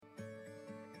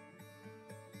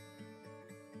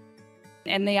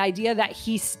And the idea that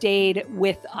he stayed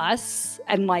with us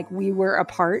and like we were a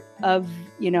part of,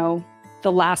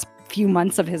 the last few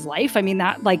months of his life. I mean,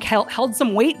 that like held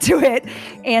some weight to it.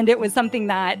 And it was something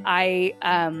that I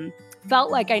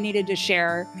felt like I needed to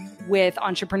share with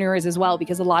entrepreneurs as well,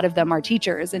 because a lot of them are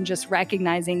teachers, and just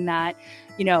recognizing that,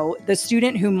 the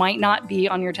student who might not be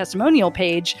on your testimonial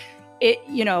page,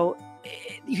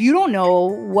 you don't know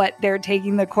what they're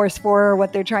taking the course for, or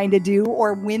what they're trying to do,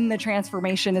 or when the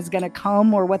transformation is going to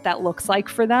come, or what that looks like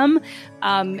for them.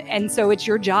 And so it's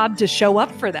your job to show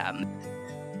up for them.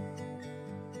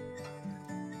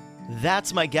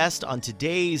 That's my guest on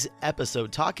today's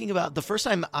episode, talking about the first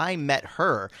time I met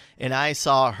her and I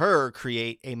saw her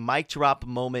create a mic drop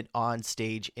moment on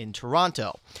stage in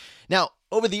Toronto. Now,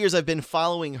 over the years, I've been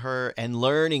following her and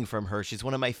learning from her. She's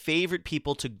one of my favorite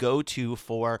people to go to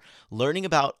for learning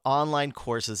about online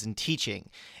courses and teaching.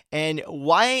 And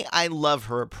why I love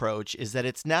her approach is that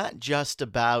it's not just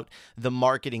about the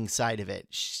marketing side of it.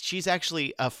 She's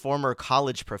actually a former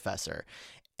college professor.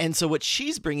 And so what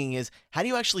she's bringing is, how do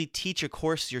you actually teach a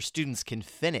course your students can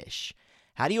finish?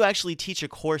 How do you actually teach a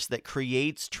course that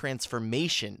creates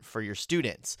transformation for your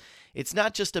students? It's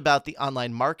not just about the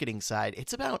online marketing side.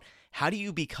 It's about how do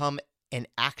you become an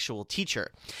actual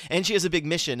teacher? And she has a big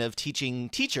mission of teaching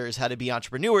teachers how to be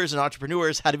entrepreneurs, and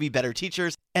entrepreneurs how to be better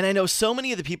teachers. And I know so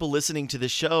many of the people listening to the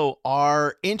show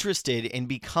are interested in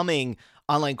becoming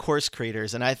online course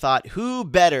creators. And I thought, who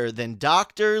better than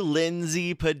Dr.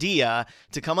 Lindsay Padilla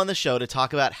to come on the show to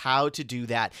talk about how to do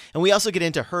that. And we also get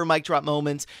into her mic drop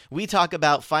moments. We talk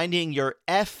about finding your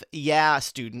yeah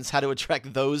students, how to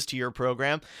attract those to your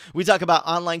program. We talk about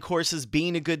online courses,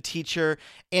 being a good teacher,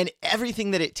 and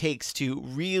everything that it takes to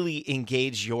really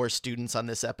engage your students on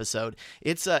this episode.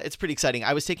 It's pretty exciting.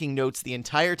 I was taking notes the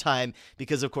entire time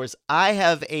because, of course, I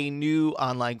have a new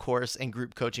online course and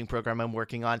group coaching program I'm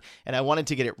working on, and I wanted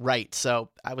to get it right. So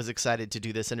I was excited to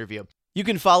do this interview. You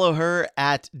can follow her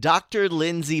at Dr.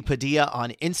 Lindsay Padilla on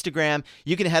Instagram.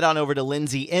 You can head on over to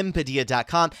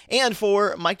lindsaypadilla.com. And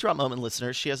for Mic Drop Moment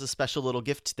listeners, she has a special little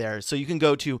gift there. So you can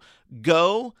go to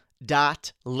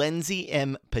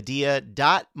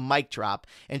go.lindsaypadilla.micdrop,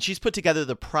 and she's put together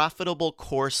the profitable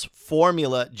course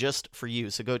formula just for you.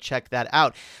 So go check that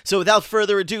out. So without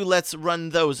further ado, let's run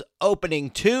those opening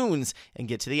tunes and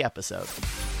get to the episode.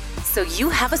 So you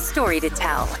have a story to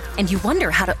tell, and you wonder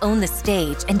how to own the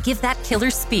stage and give that killer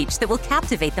speech that will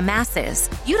captivate the masses.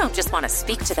 You don't just want to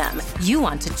speak to them. You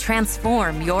want to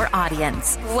transform your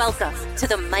audience. Welcome to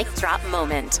the Mic Drop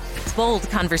Moment. Bold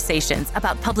conversations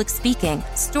about public speaking,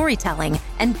 storytelling,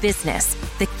 and business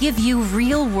that give you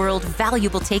real-world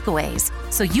valuable takeaways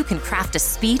so you can craft a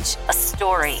speech, a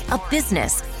story, a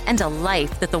business, and a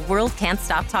life that the world can't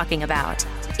stop talking about.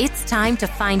 It's time to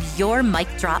find your mic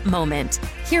drop moment.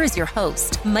 Here is your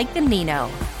host, Mike Ganino.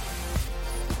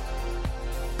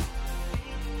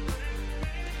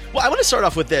 Well, I want to start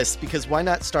off with this, because why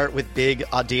not start with big,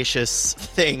 audacious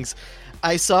things?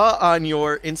 I saw on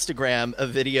your Instagram a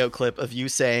video clip of you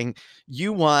saying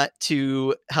you want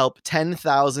to help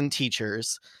 10,000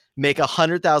 teachers make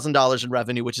 $100,000 in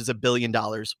revenue, which is $1 billion.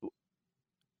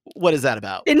 What is that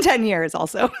about? In 10 years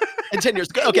also. In 10 years.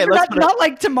 Okay, not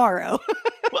like tomorrow.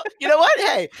 Well, you know what?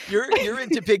 Hey, you're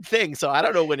into big things, so I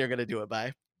don't know when you're going to do it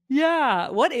by. Yeah.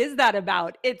 What is that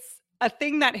about? It's a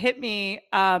thing that hit me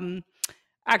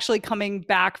actually coming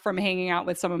back from hanging out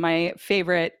with some of my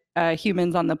favorite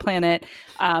humans on the planet.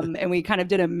 And we kind of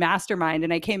did a mastermind,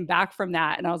 and I came back from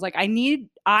that and I was like, I need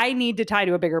to tie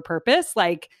to a bigger purpose.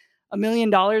 Like, $1 million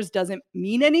doesn't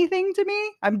mean anything to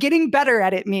me. I'm getting better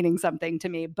at it meaning something to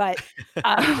me, but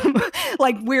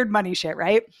like weird money shit,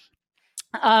 right?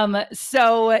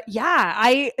 So yeah,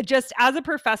 I just, as a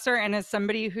professor and as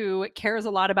somebody who cares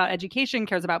a lot about education,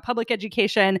 cares about public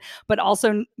education, but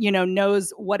also,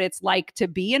 knows what it's like to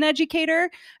be an educator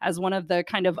as one of the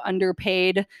kind of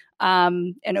underpaid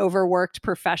and overworked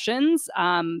professions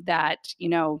that,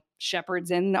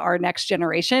 shepherds in our next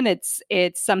generation. It's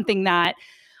something that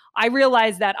I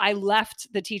realized that I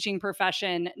left the teaching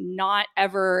profession not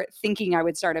ever thinking I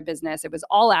would start a business. It was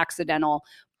all accidental.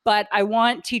 But I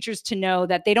want teachers to know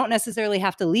that they don't necessarily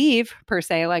have to leave per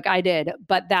se like I did,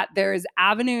 but that there's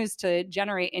avenues to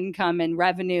generate income and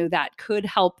revenue that could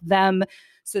help them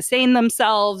sustain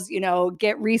themselves,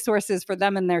 get resources for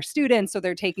them and their students so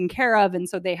they're taken care of. And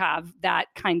so they have that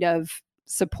kind of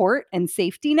support and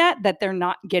safety net that they're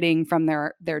not getting from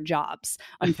their jobs,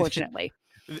 unfortunately.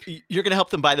 You're going to help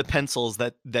them buy the pencils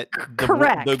that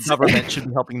Correct. the government should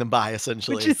be helping them buy, Which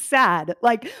essentially. is sad.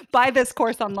 Like, buy this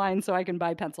course online so I can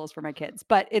buy pencils for my kids.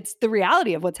 But it's the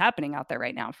reality of what's happening out there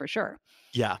right now, for sure.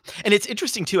 Yeah. And it's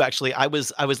interesting too, actually. I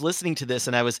was listening to this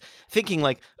and I was thinking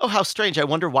like, oh, how strange. I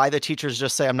wonder why the teachers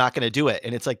just say, I'm not going to do it.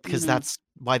 And it's like, because that's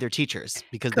why they're teachers,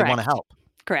 because they want to help.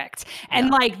 Correct. And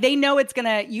like, they know it's going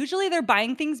to, usually they're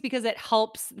buying things because it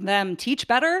helps them teach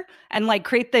better and like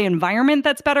create the environment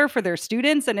that's better for their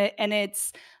students. And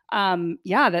it's,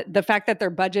 the fact that their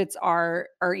budgets are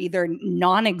either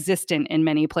non-existent in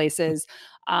many places,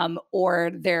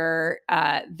 or they're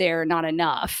not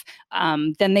enough,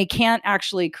 then they can't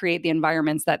actually create the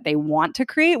environments that they want to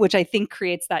create, which I think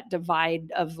creates that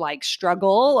divide of like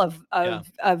struggle of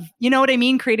you know what I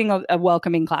mean? Creating a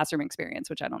welcoming classroom experience,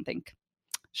 which I don't think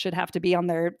should have to be on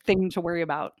their thing to worry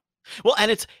about. Well,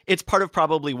 and it's part of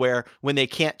probably where when they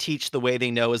can't teach the way they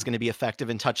know is going to be effective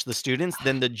and touch the students,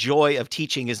 then the joy of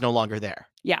teaching is no longer there.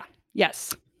 Yeah.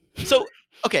 Yes. So,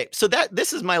 okay. So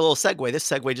this is my little segue. This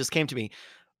segue just came to me.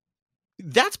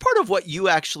 That's part of what you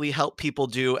actually help people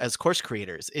do as course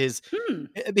creators is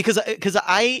because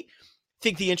I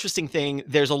think the interesting thing,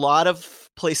 there's a lot of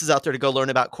places out there to go learn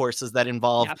about courses that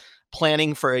involve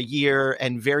planning for a year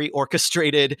and very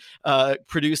orchestrated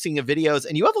producing of videos.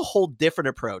 And you have a whole different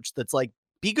approach that's like,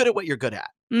 be good at what you're good at.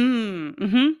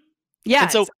 Yeah.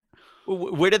 And so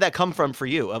where did that come from for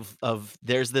you of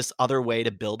there's this other way to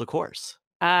build a course?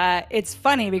 It's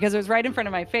funny because it was right in front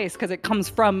of my face because it comes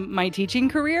from my teaching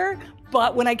career.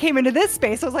 But when I came into this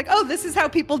space, I was like, oh, this is how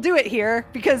people do it here,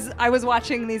 because I was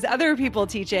watching these other people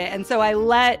teach it. And so I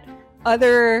let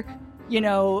other,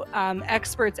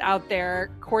 experts out there,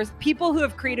 people who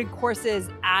have created courses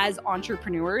as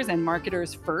entrepreneurs and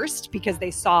marketers first, because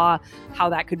they saw how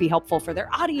that could be helpful for their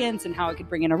audience and how it could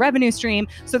bring in a revenue stream.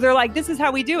 So they're like, this is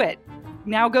how we do it.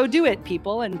 Now go do it,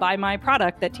 people, and buy my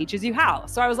product that teaches you how.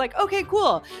 So I was like, okay,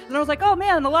 cool. And I was like, oh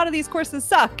man, a lot of these courses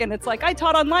suck. And it's like, I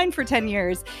taught online for 10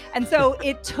 years. And so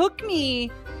it took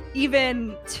me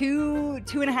even two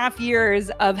and a half years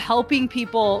of helping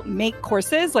people make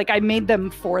courses. Like I made them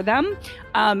for them,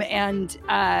 and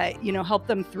help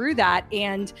them through that.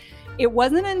 And it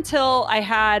wasn't until I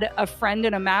had a friend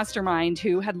in a mastermind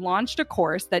who had launched a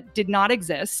course that did not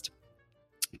exist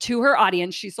to her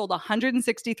audience. She sold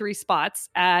 163 spots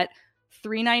at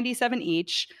 $397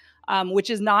 each, which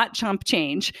is not chump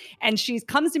change. And she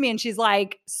comes to me and she's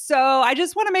like, so I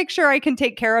just want to make sure I can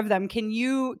take care of them. Can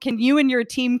you and your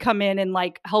team come in and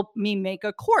like help me make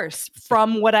a course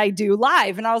from what I do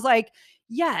live? And I was like,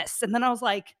 yes. And then I was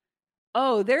like,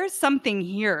 oh, there's something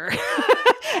here.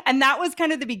 And that was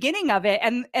kind of the beginning of it.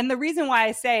 And the reason why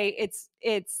I say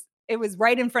it was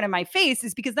right in front of my face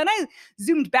is because then I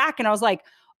zoomed back and I was like,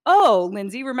 oh,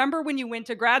 Lindsay, remember when you went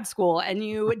to grad school and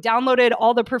you downloaded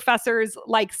all the professors'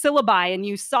 like syllabi and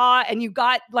you saw and you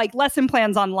got like lesson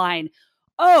plans online?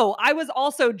 Oh, I was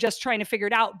also just trying to figure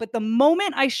it out. But the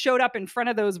moment I showed up in front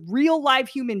of those real live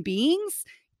human beings,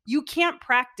 you can't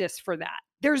practice for that.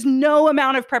 There's no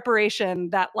amount of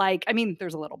preparation that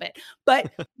there's a little bit,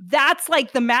 but that's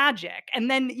like the magic.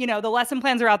 And then, the lesson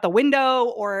plans are out the window,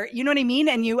 or you know what I mean?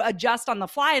 And you adjust on the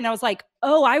fly. And I was like,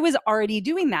 oh, I was already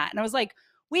doing that. And I was like,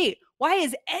 wait, why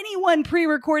is anyone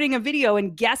pre-recording a video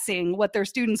and guessing what their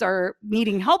students are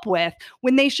needing help with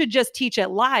when they should just teach it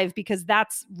live? Because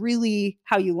that's really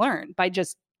how you learn, by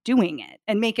just doing it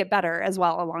and make it better as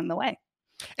well along the way.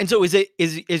 And so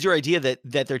is your idea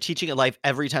that they're teaching it live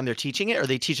every time they're teaching it, or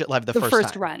they teach it live the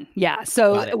first time? Run? Yeah.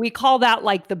 So we call that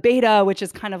like the beta, which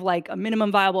is kind of like a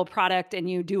minimum viable product, and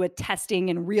you do a testing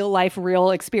in real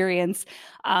experience.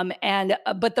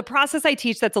 But the process I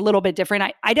teach, that's a little bit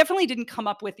different. I definitely didn't come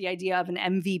up with the idea of an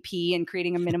MVP and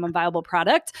creating a minimum viable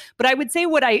product, but I would say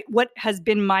what has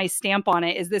been my stamp on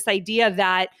it is this idea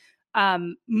that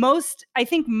most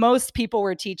people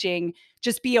were teaching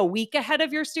just be a week ahead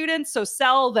of your students. So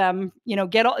sell them,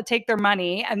 take their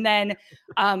money, and then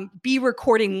be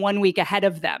recording 1 week ahead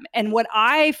of them. And what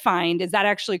I find is that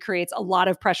actually creates a lot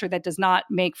of pressure that does not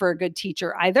make for a good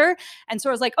teacher either. And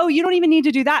so I was like, oh, you don't even need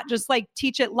to do that. Just like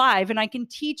teach it live. And I can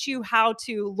teach you how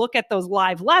to look at those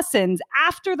live lessons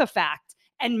after the fact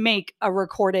and make a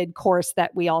recorded course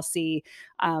that we all see,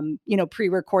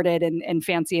 pre-recorded and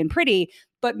fancy and pretty,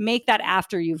 but make that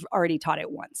after you've already taught it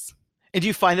once. And do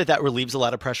you find that relieves a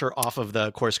lot of pressure off of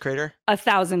the course creator?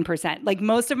 1,000%. Like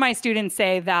most of my students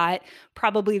say that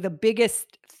probably the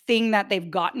biggest thing that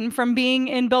they've gotten from being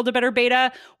in Build a Better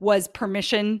Beta was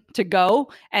permission to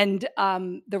go, and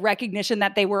the recognition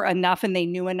that they were enough and they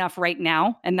knew enough right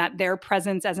now, and that their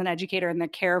presence as an educator and the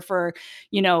care for,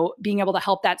 being able to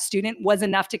help that student was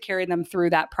enough to carry them through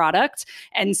that product.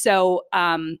 And so,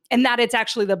 and that it's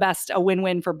actually a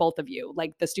win-win for both of you,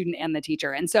 like the student and the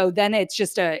teacher. And so then it's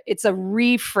a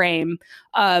reframe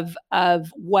of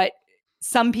what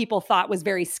some people thought was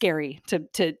very scary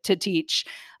to teach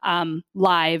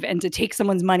live and to take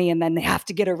someone's money and then they have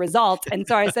to get a result. And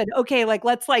so I said, okay,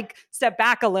 let's step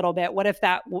back a little bit. What if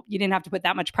you didn't have to put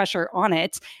that much pressure on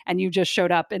it and you just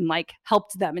showed up and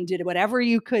helped them and did whatever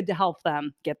you could to help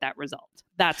them get that result?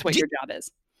 That's what your job is.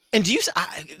 And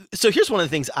so here's one of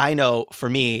the things I know for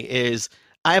me is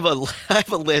I have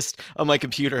a list on my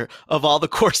computer of all the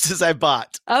courses I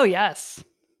bought. Oh, yes.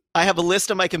 I have a list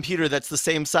on my computer that's the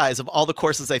same size of all the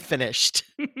courses I finished.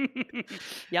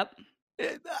 Yep.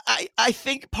 I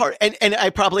think and I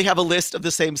probably have a list of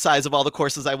the same size of all the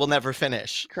courses I will never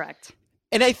finish. Correct.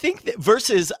 And I think that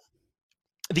versus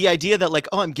the idea that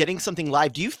I'm getting something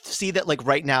live. Do you see that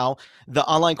right now the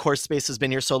online course space has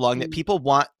been here so long that people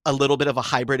want a little bit of a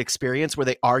hybrid experience where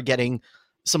they are getting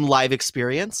some live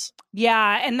experience?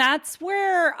 Yeah. And that's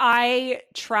where I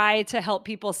try to help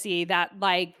people see that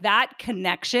that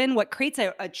connection, what creates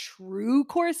a true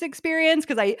course experience.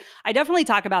 Cause I definitely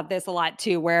talk about this a lot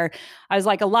too, where I was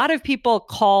a lot of people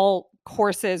call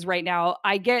courses right now.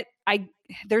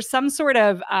 There's some sort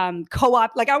of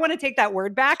co-op, I want to take that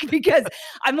word back because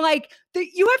I'm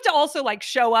you have to also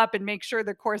show up and make sure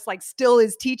the course still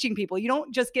is teaching people. You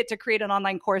don't just get to create an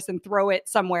online course and throw it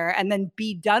somewhere and then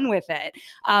be done with it.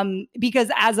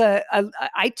 Because as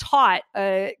I taught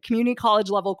community college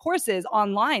level courses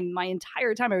online my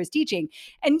entire time I was teaching.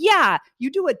 And yeah, you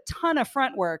do a ton of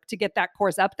front work to get that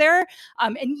course up there.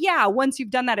 And yeah, once you've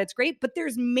done that, it's great, but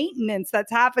there's maintenance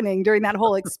that's happening during that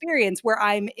whole experience where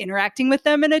I'm interacting with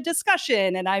them in a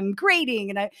discussion and I'm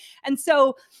grading. And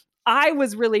so I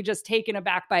was really just taken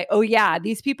aback by, oh yeah,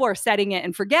 these people are setting it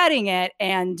and forgetting it.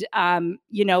 And, and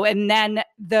then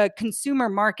the consumer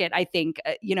market, I think,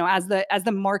 as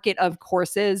the market of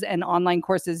courses and online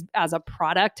courses as a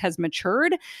product has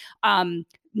matured,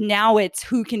 now it's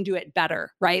who can do it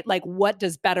better, right? What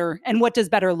does better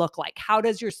look like? How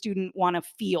does your student want to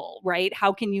feel, right?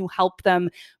 How can you help them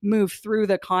move through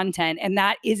the content? And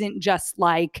that isn't just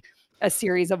a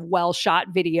series of well-shot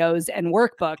videos and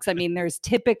workbooks. I mean, there's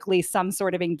typically some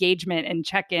sort of engagement and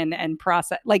check-in and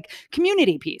process,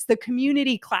 community piece, the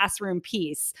community classroom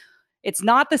piece. It's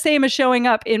not the same as showing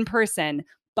up in person,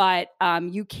 but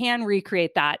you can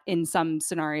recreate that in some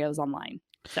scenarios online.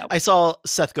 So I saw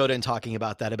Seth Godin talking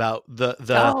about that, about the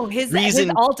his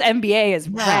reason alt MBA is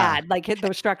rad,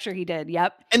 the structure he did.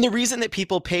 Yep. And the reason that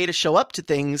people pay to show up to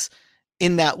things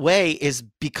in that way is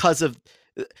because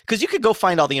you could go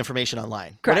find all the information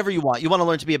online. Correct. Whatever you want. You want to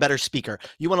learn to be a better speaker.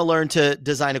 You want to learn to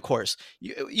design a course.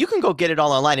 You can go get it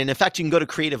all online. And in fact, you can go to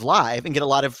Creative Live and get a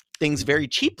lot of things very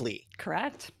cheaply.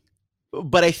 Correct.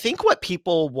 But I think what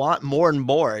people want more and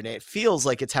more, and it feels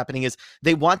like it's happening, is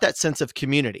they want that sense of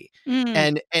community.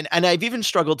 And I've even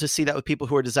struggled to see that with people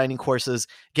who are designing courses,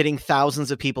 getting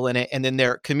thousands of people in it, and then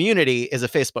their community is a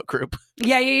Facebook group.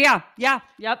 Yeah. Yep.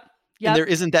 And there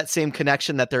isn't that same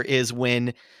connection that there is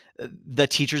when the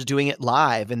teacher's doing it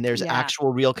live, and there's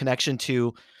actual real connection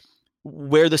to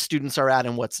where the students are at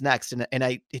and what's next. And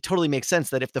it totally makes sense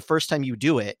that if the first time you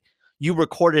do it, you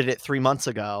recorded it 3 months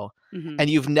ago, and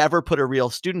you've never put a real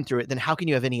student through it, then how can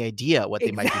you have any idea what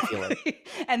they might be feeling?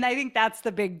 And I think that's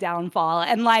the big downfall.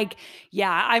 And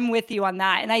I'm with you on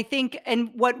that. And I think,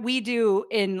 and what we do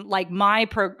in my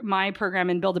program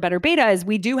in Build a Better Beta is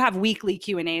we do have weekly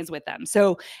Q&As with them.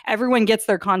 So everyone gets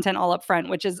their content all up front,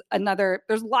 which is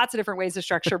there's lots of different ways to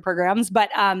structure programs, but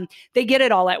they get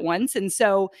it all at once. And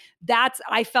so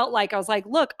I felt I was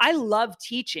look, I love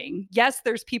teaching. Yes,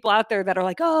 there's people out there that are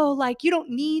you don't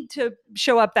need to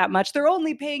show up that much. They're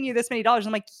only paying you this many dollars.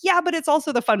 I'm yeah, but it's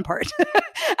also the fun part.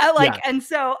 And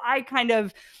so I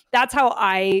that's how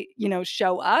I,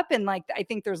 show up. And I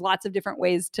think there's lots of different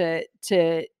ways to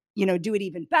do it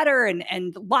even better.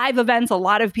 And live events, a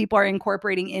lot of people are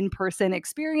incorporating in-person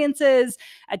experiences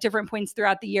at different points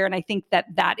throughout the year. And I think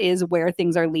that is where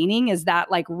things are leaning, is that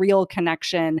real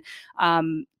connection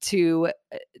to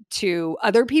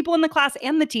other people in the class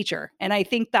and the teacher. And I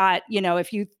think that,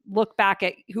 if you look back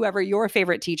at whoever your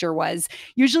favorite teacher was,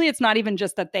 usually it's not even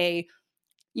just that they,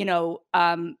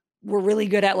 were really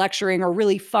good at lecturing or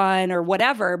really fun or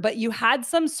whatever, but you had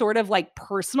some sort of like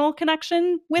personal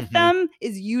connection with them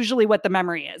is usually what the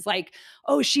memory is. Like,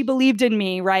 oh, she believed in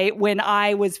me, right, when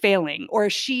I was failing,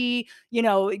 or she,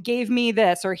 gave me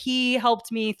this, or he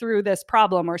helped me through this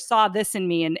problem, or saw this in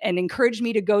me and encouraged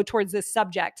me to go towards this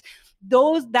subject.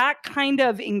 That kind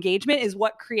of engagement is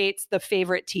what creates the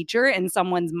favorite teacher in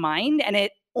someone's mind. And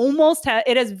it almost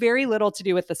it has very little to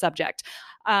do with the subject.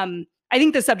 I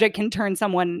think the subject can turn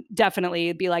someone,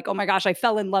 definitely be like, oh my gosh, I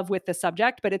fell in love with the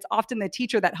subject, but it's often the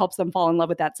teacher that helps them fall in love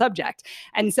with that subject.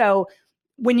 And so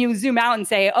when you zoom out and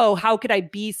say, oh, how could I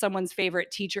be someone's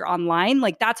favorite teacher online?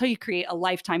 Like, that's how you create a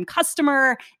lifetime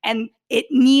customer. And it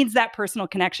needs that personal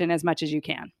connection as much as you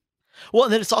can. Well,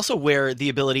 and then it's also where the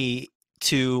ability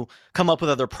to come up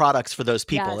with other products for those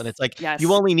people. Yes, and it's like, yes.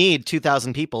 You only need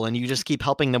 2,000 people and you just keep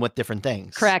helping them with different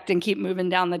things. Correct. And keep moving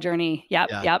down the journey. Yep.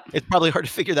 Yeah. Yep. It's probably hard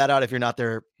to figure that out if you're not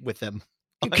there with them.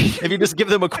 If you just give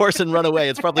them a course and run away,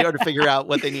 it's probably hard to figure out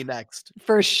what they need next.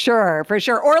 For sure.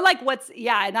 Or like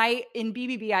and in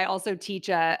BBB, I also teach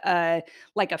a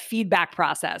feedback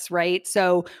process, right?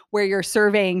 So where you're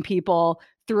surveying people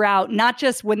throughout, not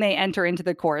just when they enter into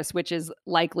the course, which is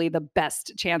likely the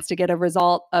best chance to get a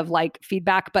result of like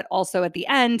feedback, but also at the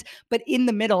end, but in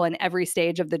the middle and every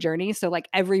stage of the journey. So like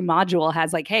every module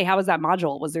has like, hey, how was that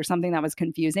module? Was there something that was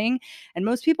confusing? And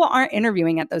most people aren't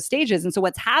interviewing at those stages. And so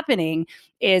what's happening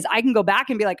is I can go back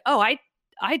and be like, oh,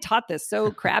 I taught this so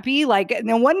crappy. Like,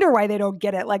 no wonder why they don't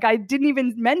get it. Like, I didn't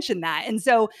even mention that. And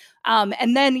so,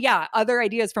 and then, other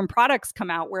ideas from products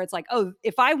come out where it's like, oh,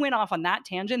 if I went off on that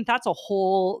tangent, that's a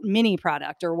whole mini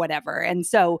product or whatever. And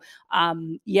so,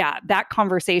 that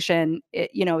conversation,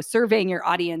 surveying your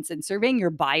audience and surveying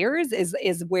your buyers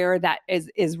is where that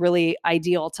is really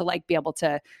ideal to like be able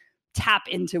to tap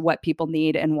into what people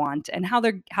need and want and how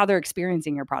they're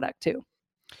experiencing your product too.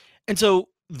 And so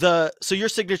your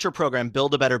signature program,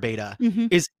 Build a Better Beta,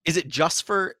 is it just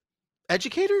for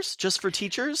educators, just for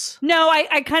teachers? No,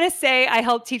 I kind of say I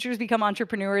help teachers become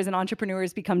entrepreneurs and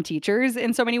entrepreneurs become teachers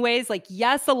in so many ways. Like,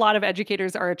 yes, a lot of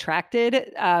educators are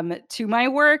attracted to my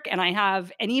work. And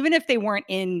even if they weren't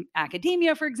in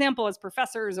academia, for example, as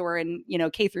professors or in,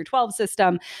 K through 12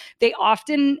 system, they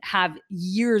often have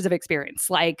years of experience.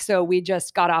 Like, so we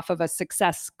just got off of a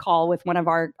success call with one of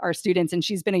our students, and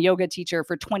she's been a yoga teacher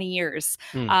for 20 years.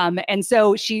 And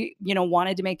so she,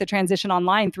 wanted to make the transition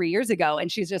online 3 years ago.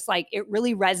 And she's just like, it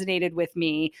really resonated with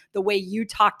me the way you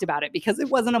talked about it, because it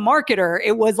wasn't a marketer.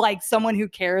 It was like someone who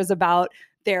cares about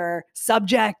their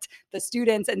subject, the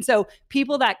students. And so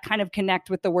people that kind of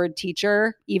connect with the word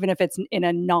teacher, even if it's in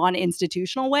a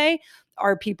non-institutional way,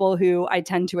 are people who I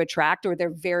tend to attract, or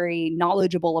they're very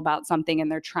knowledgeable about something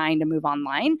and they're trying to move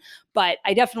online. But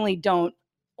I definitely don't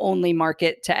only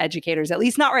market to educators, at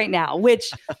least not right now,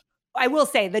 which I will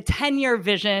say the 10-year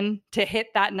vision to hit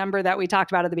that number that we talked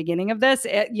about at the beginning of this,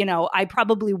 I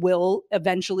probably will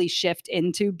eventually shift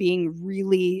into being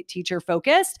really teacher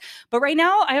focused. But right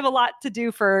now I have a lot to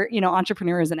do for,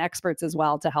 entrepreneurs and experts as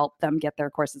well to help them get their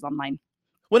courses online.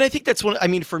 Well, I think that's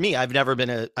for me, I've never been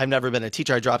a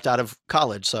teacher. I dropped out of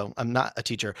college, so I'm not a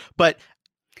teacher, but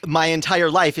my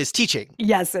entire life is teaching.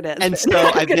 Yes, it is. And so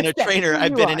I've been a trainer.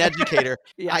 I've been an educator.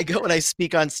 Yeah. I go and I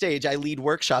speak on stage. I lead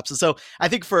workshops. And so I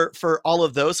think for all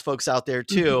of those folks out there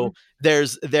too,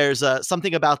 there's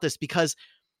something about this, because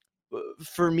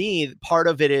for me, part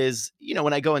of it is,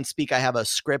 when I go and speak, I have a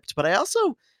script, but I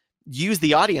also use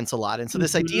the audience a lot. And so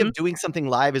this idea of doing something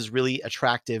live is really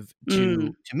attractive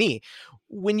to me.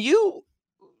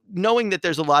 Knowing that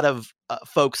there's a lot of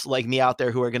folks like me out there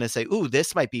who are going to say, ooh,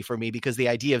 this might be for me, because the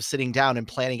idea of sitting down and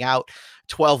planning out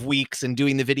 12 weeks and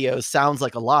doing the videos sounds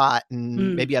like a lot,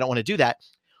 and maybe I don't want to do that.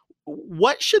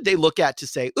 What should they look at to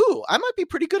say, ooh, I might be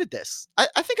pretty good at this?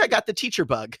 I think I got the teacher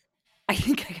bug. I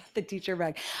think I got the teacher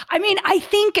bug. I mean, I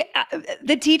think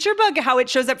the teacher bug, how it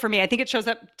shows up for me, I think it shows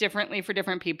up differently for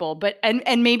different people. But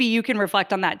and maybe you can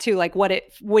reflect on that too. Like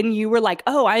when you were like,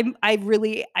 oh,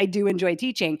 I do enjoy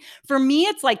teaching. For me,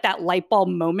 it's like that light bulb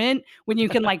moment when you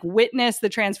can like witness the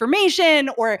transformation,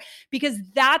 or because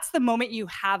that's the moment you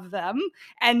have them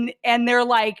and they're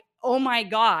like, oh my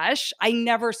gosh, I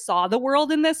never saw the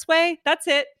world in this way. That's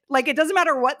it. Like, it doesn't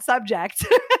matter what subject.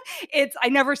 I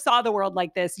never saw the world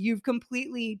like this. You've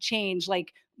completely changed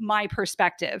like my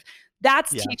perspective.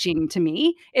 That's teaching to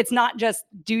me. It's not just,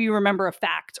 do you remember a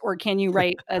fact, or can you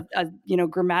write a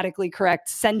grammatically correct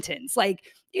sentence? Like,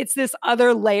 it's this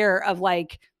other layer of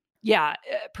like, Yeah,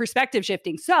 perspective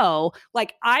shifting. So,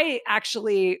 like, I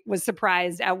actually was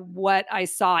surprised at what I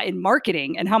saw in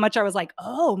marketing and how much I was like,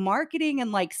 oh, marketing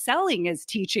and like selling is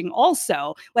teaching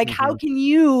also. Like, how can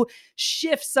you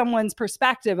shift someone's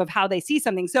perspective of how they see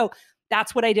something? So,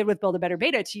 that's what I did with Build a Better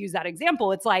Beta, to use that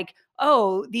example. It's like,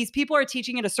 oh, these people are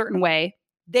teaching it a certain way.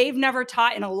 They've never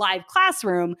taught in a live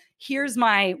classroom. Here's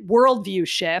my worldview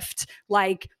shift.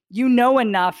 Like, you know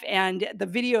enough, and the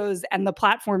videos and the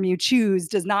platform you choose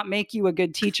does not make you a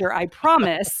good teacher, I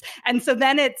promise. And so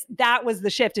then that was the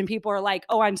shift, and people are like,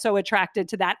 oh, I'm so attracted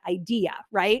to that idea,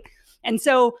 right? And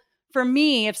so for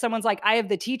me, if someone's like, I have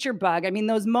the teacher bug, I mean,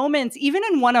 those moments, even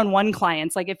in one-on-one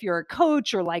clients, like if you're a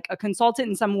coach or like a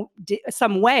consultant in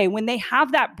some way, when they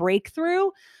have that breakthrough,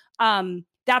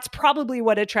 that's probably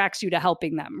what attracts you to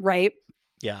helping them, right?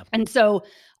 Yeah. And so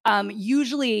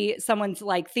usually someone's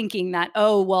like thinking that,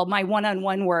 oh, well, my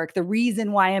one-on-one work, the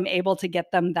reason why I'm able to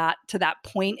get them to that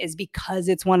point is because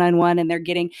it's one-on-one and they're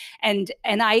getting, and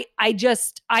I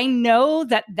know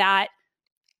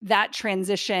that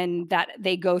transition, that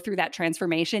they go through, that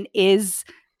transformation is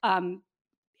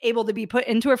able to be put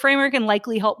into a framework and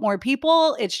likely help more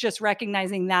people. It's just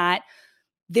recognizing that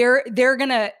they're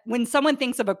gonna, when someone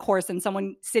thinks of a course and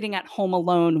someone sitting at home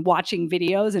alone watching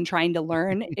videos and trying to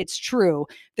learn, it's true.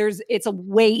 It's a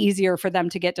way easier for them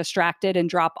to get distracted and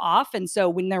drop off. And so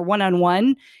when they're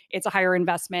one-on-one, it's a higher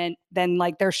investment than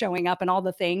like they're showing up and all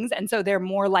the things. And so they're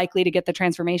more likely to get the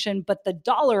transformation, but the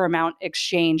dollar amount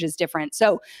exchange is different.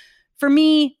 So for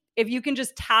me, if you can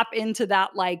just tap into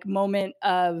that like moment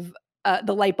of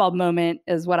the light bulb moment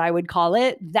is what I would call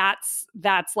it. That's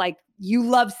like, you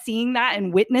love seeing that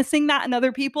and witnessing that in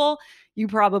other people. You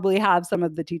probably have some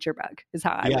of the teacher bug, is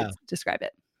how I would describe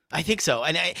it. I think so.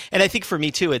 And I think for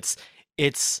me too, it's,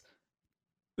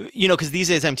 because these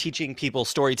days I'm teaching people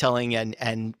storytelling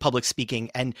and public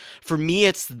speaking. And for me,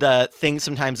 it's the thing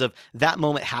sometimes of that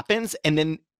moment happens, and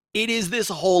then it is this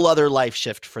whole other life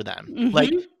shift for them.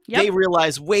 Like, they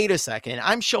realize, wait a second,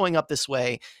 I'm showing up this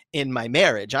way in my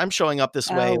marriage. I'm showing up this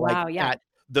way at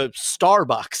the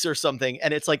Starbucks or something.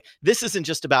 And it's like, this isn't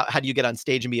just about how do you get on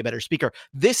stage and be a better speaker.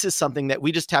 This is something that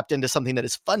we just tapped into, something that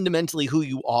is fundamentally who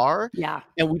you are. Yeah.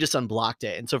 And we just unblocked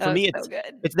it. And so for me,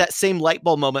 it's that same light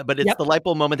bulb moment, but it's the light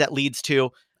bulb moment that leads to,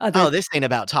 oh, this ain't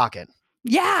about talking.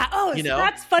 Yeah. Oh, so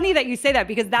that's funny that you say that,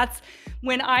 because that's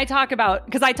when I talk about,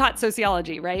 because I taught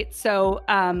sociology, right? So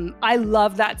I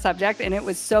love that subject, and it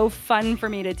was so fun for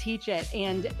me to teach it.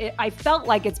 And I felt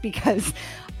like it's because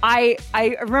I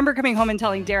remember coming home and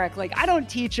telling Derek, like, I don't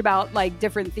teach about like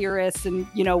different theorists and,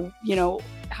 you know,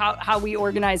 how we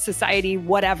organize society,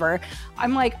 whatever.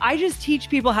 I'm like, I just teach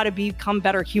people how to become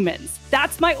better humans.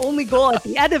 That's my only goal at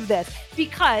the end of this,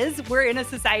 because we're in a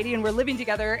society and we're living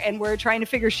together and we're trying to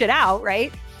figure shit out,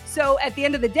 right? So at the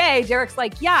end of the day, Derek's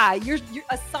like, yeah, you're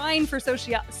a sign for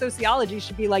sociology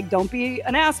should be like, don't be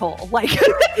an asshole. Like,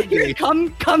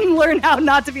 come learn how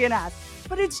not to be an ass.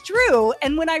 But it's true.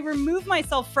 And when I remove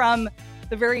myself from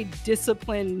the very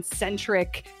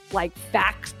discipline-centric like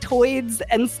factoids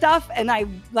and stuff, and I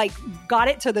like got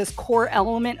it to this core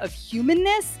element of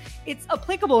humanness, it's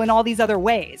applicable in all these other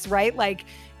ways, right? Like,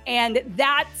 and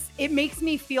it makes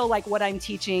me feel like what I'm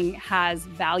teaching has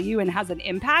value and has an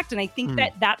impact. And I think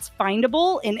that that's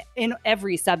findable in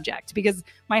every subject, because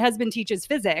my husband teaches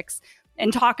physics,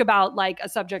 and talk about like a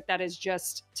subject that is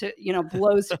just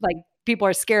blows like people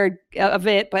are scared of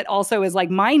it, but also is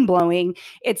like mind blowing.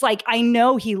 It's like, I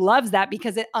know he loves that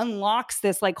because it unlocks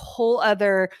this like whole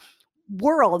other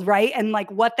world, right? And like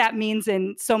what that means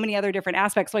in so many other different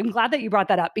aspects. So I'm glad that you brought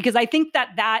that up, because I think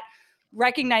that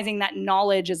recognizing that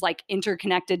knowledge is like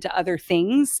interconnected to other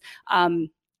things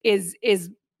is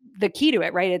the key to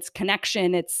it, right? It's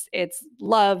connection, it's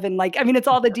love, and like, I mean, it's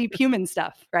all the deep human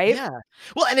stuff, right? Yeah.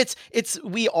 Well, and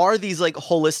we are these like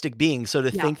holistic beings. So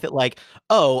to think that like,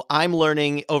 oh, I'm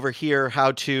learning over here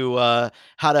how to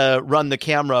run the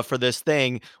camera for this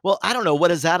thing. Well, I don't know, what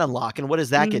does that unlock and what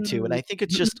does that get to? And I think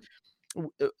it's just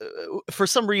for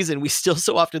some reason, we still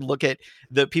so often look at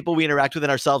the people we interact with in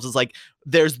ourselves as like,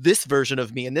 there's this version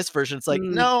of me and this version. It's like,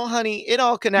 no, honey, it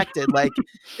all connected. Like,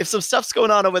 if some stuff's going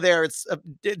on over there, it's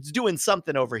doing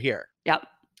something over here. Yep.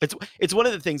 It's one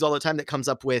of the things all the time that comes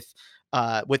up with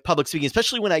public speaking,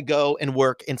 especially when I go and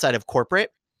work inside of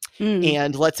corporate.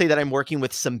 And let's say that I'm working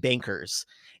with some bankers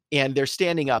and they're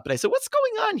standing up and I said, what's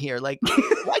going on here? Like,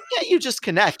 why can't you just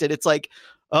connect? And it's like,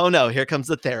 oh no, here comes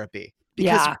the therapy.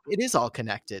 Because it is all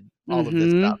connected, all of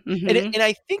this stuff. And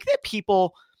I think that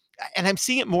people, and I'm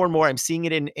seeing it more and more, I'm seeing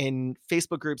it in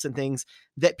Facebook groups and things,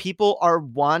 that people are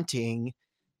wanting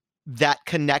that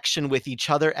connection with each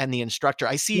other and the instructor.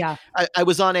 I see, I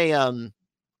was on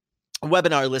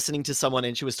webinar listening to someone,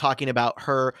 and she was talking about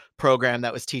her program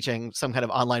that was teaching some kind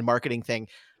of online marketing thing.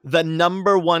 The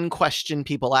number one question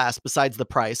people asked, besides the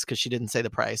price, because she didn't say the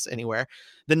price anywhere,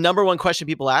 the number one question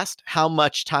people asked, how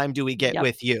much time do we get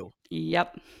with you?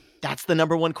 Yep. That's the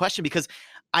number one question, because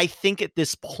I think at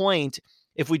this point,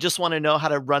 if we just want to know how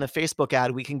to run a Facebook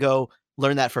ad, we can go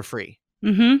learn that for free.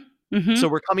 Mm-hmm. Mm-hmm. So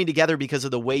we're coming together because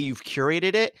of the way you've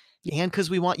curated it and because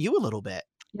we want you a little bit.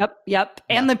 Yep. Yep.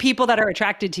 And the people that are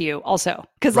attracted to you also,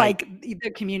 because like the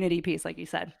community piece, like you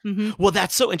said. Mm-hmm. Well,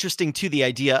 that's so interesting too. The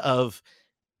idea of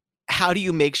how do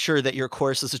you make sure that your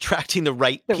course is attracting the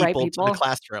right people to the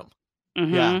classroom?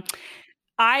 Mm-hmm. Yeah.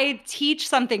 I teach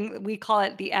something, we call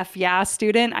it the F Yeah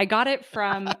student. I got it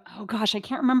from, oh gosh, I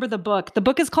can't remember the book. The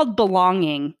book is called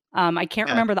Belonging. I can't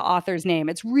remember the author's name.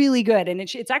 It's really good. And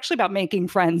it's actually about making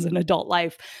friends in adult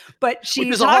life. But she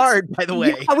which is hard, by the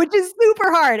way. Yeah, which is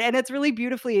super hard. And it's really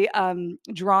beautifully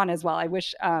drawn as well. I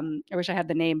wish I had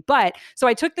the name. But so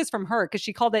I took this from her because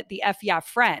she called it the F Yeah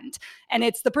friend. And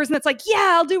it's the person that's like,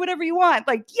 yeah, I'll do whatever you want.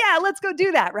 Like, yeah, let's go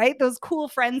do that, right? Those cool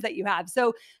friends that you have.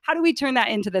 So how do we turn that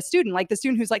into the student? Like the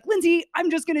student who's like, Lindsay,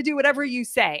 I'm just going to do whatever you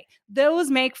say.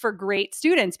 Those make for great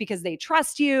students because they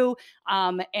trust you.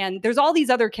 And there's all these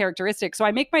other characteristics. So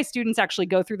I make my students actually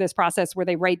go through this process where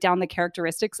they write down the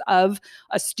characteristics of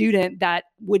a student that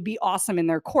would be awesome in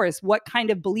their course. What kind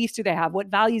of beliefs do they have? What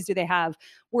values do they have?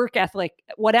 Work ethic,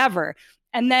 whatever.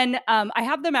 And then I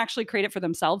have them actually create it for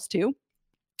themselves too.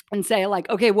 And say like,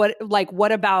 okay,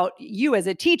 what about you as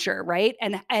a teacher, right?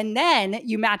 And then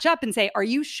you match up and say, are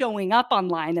you showing up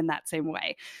online in that same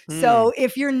way? So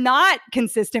if you're not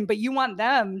consistent, but you want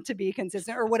them to be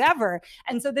consistent or whatever.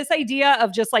 And so this idea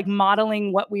of just like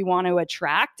modeling what we want to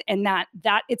attract and that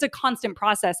it's a constant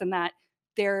process and that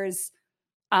there's,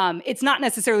 it's not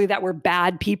necessarily that we're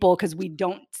bad people because we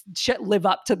don't live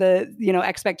up to the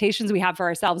expectations we have for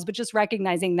ourselves, but just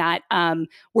recognizing that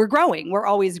we're growing, we're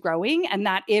always growing, and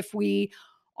that if we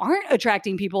aren't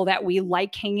attracting people that we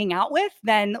like hanging out with,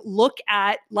 then look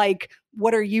at like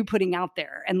what are you putting out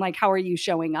there and like how are you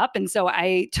showing up. And so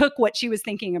I took what she was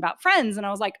thinking about friends, and I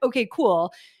was like, okay,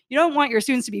 cool. You don't want your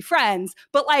students to be friends,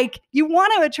 but like you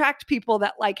want to attract people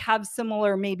that like have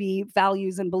similar maybe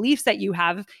values and beliefs that you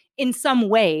have in some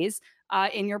ways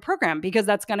in your program, because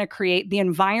that's going to create the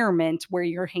environment where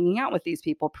you're hanging out with these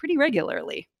people pretty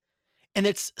regularly. And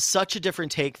it's such a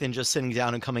different take than just sitting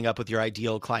down and coming up with your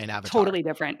ideal client avatar. Totally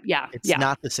different. Yeah. It's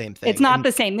not the same thing. It's not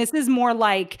the same. This is more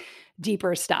like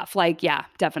deeper stuff. Like, yeah,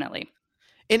 definitely.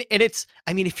 And it's,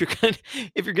 I mean, if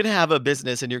you're gonna have a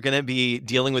business and you're gonna be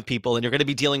dealing with people and you're gonna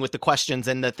be dealing with the questions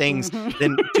and the things,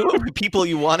 then do it with people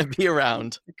you want to be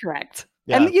around. Correct.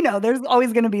 Yeah. And there's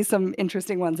always going to be some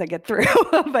interesting ones that get through,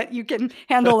 but you can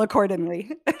handle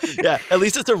accordingly. Yeah, at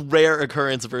least it's a rare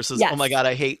occurrence versus, oh my God,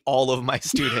 I hate all of my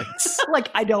students. Like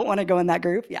I don't want to go in that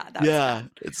group. Yeah.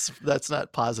 That's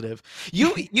not positive.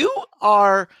 You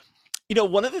are.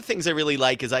 One of the things I really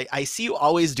like is I see you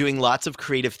always doing lots of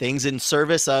creative things in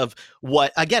service of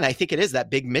what, again, I think it is that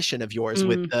big mission of yours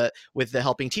with the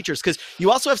helping teachers, because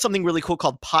you also have something really cool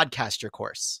called Podcast Your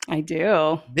Course. I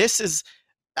do.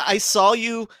 I saw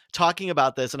you talking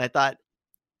about this and I thought,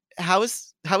 how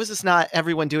is this not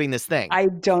everyone doing this thing? I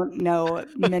don't know.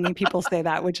 Many people say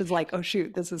that, which is like, oh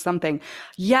shoot, this is something.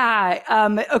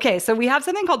 Yeah. Okay. So we have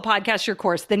something called Podcast Your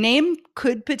Course. The name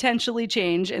could potentially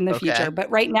change in the future, but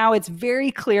right now it's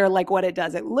very clear like what it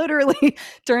does. It literally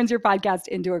turns your podcast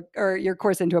or your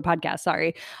course into a podcast.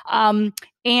 Sorry.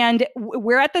 And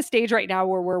we're at the stage right now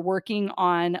where we're working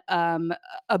on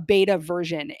a beta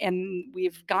version, and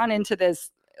we've gone into this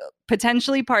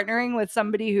potentially partnering with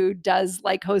somebody who does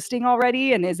like hosting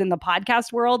already and is in the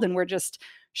podcast world, and we're just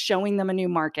showing them a new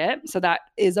market. So that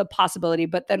is a possibility.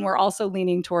 But then we're also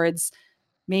leaning towards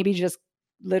maybe just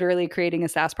literally creating a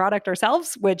SaaS product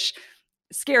ourselves, which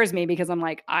scares me because I'm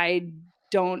like, I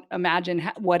don't imagine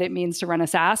what it means to run a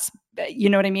SaaS. You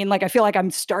know what I mean? Like, I feel like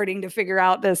I'm starting to figure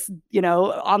out this,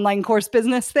 online course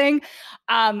business thing.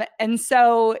 And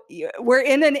so we're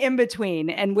in an in-between,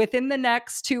 and within the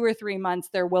next 2 or 3 months,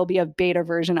 there will be a beta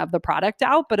version of the product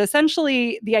out. But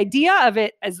essentially the idea of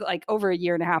it is like over a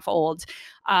year and a half old.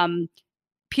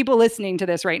 People listening to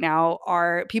this right now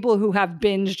are people who have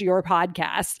binged your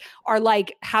podcast, are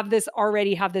like, have this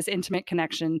intimate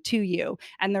connection to you.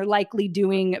 And they're likely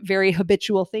doing very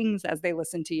habitual things as they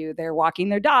listen to you. They're walking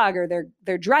their dog or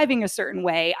they're driving a certain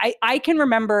way. I can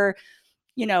remember,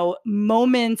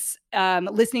 moments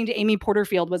listening to Amy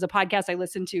Porterfield was a podcast I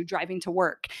listened to driving to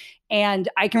work. And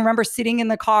I can remember sitting in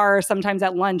the car sometimes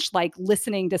at lunch, like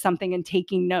listening to something and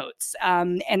taking notes.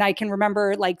 And I can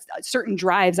remember like certain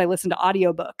drives, I listened to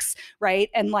audiobooks, right?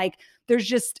 And like,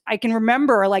 I can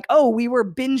remember like, oh, we were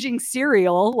binging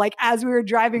cereal, like as we were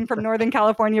driving from Northern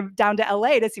California down to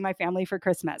LA to see my family for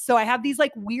Christmas. So I have these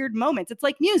like weird moments. It's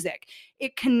like music.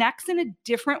 It connects in a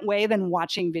different way than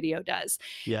watching video does.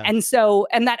 Yeah. And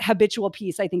that habitual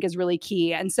piece I think is really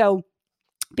key. And so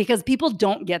because people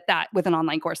don't get that with an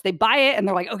online course. They buy it and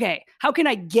they're like, okay, how can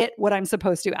I get what I'm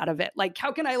supposed to out of it? Like,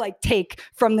 how can I like take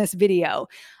from this video?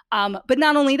 But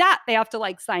not only that, they have to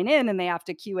like sign in and they have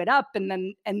to queue it up.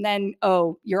 And then,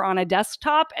 oh, you're on a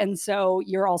desktop. And so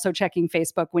you're also checking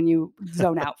Facebook when you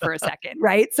zone out for a second,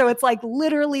 right? So it's like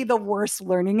literally the worst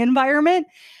learning environment.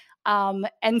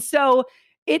 And so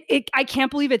I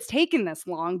can't believe it's taken this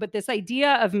long, but this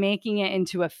idea of making it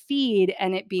into a feed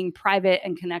and it being private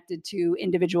and connected to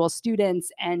individual students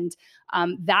and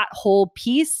that whole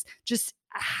piece just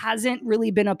hasn't really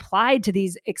been applied to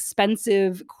these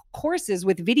expensive courses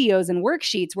with videos and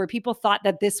worksheets where people thought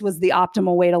that this was the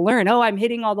optimal way to learn. Oh, I'm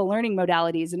hitting all the learning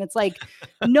modalities. And it's like,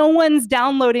 no one's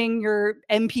downloading your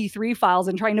MP3 files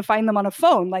and trying to find them on a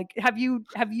phone. Like, have you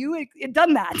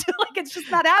done that? Like, it's just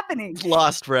not happening.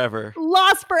 Lost forever.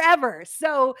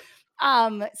 So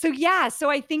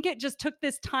I think it just took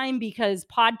this time because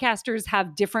podcasters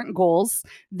have different goals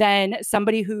than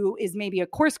somebody who is maybe a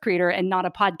course creator and not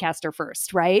a podcaster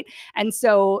first, right? And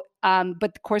so,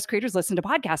 but the course creators listen to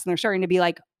podcasts and they're starting to be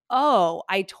like, oh,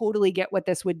 I totally get what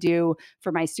this would do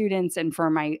for my students and for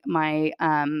my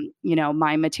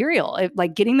material.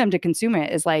 Like getting them to consume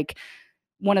it is like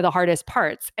one of the hardest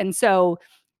parts. And so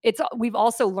we've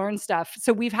also learned stuff.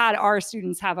 So we've had our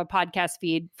students have a podcast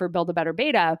feed for Build a Better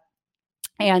Beta.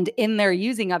 And in their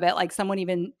using of it, like someone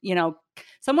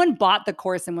bought the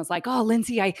course and was like, oh,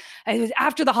 Lindsay, I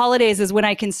after the holidays is when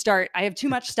I can start. I have too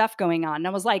much stuff going on. And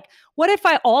I was like, what if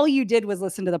all you did was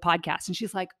listen to the podcast? And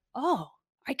she's like, oh,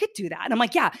 I could do that. And I'm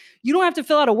like, yeah, you don't have to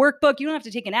fill out a workbook. You don't have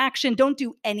to take an action. Don't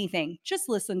do anything. Just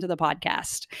listen to the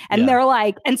podcast. And they're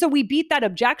like, and so we beat that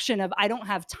objection of I don't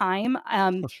have time.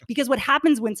 Because what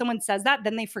happens when someone says that,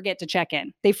 then they forget to check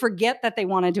in. They forget that they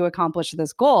wanted to accomplish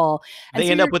this goal. And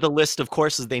they end up with a list of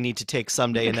courses they need to take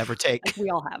someday and never take. Like we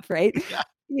all have, right? Yeah.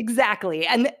 Exactly.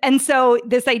 And so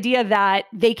this idea that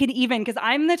they could even, because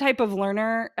I'm the type of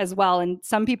learner as well, and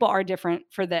some people are different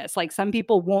for this. Like some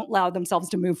people won't allow themselves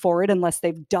to move forward unless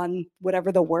they've done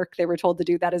whatever the work they were told to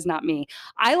do. That is not me.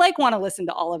 I want to listen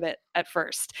to all of it at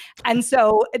first. And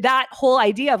so that whole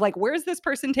idea of like, where's this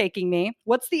person taking me?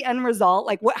 What's the end result?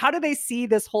 Like how do they see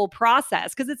this whole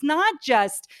process? Because it's not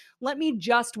just, let me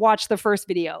just watch the first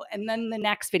video and then the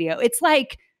next video. It's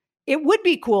like, it would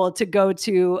be cool to go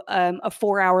to a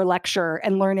 4-hour lecture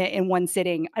and learn it in one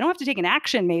sitting. I don't have to take an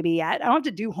action maybe yet. I don't have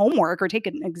to do homework or take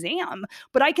an exam,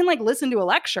 but I can like listen to a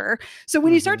lecture. So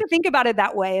when you start to think about it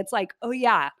that way, it's like, oh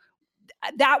yeah,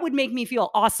 that would make me feel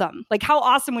awesome. Like how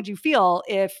awesome would you feel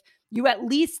if you at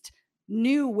least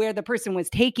knew where the person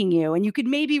was taking you and you could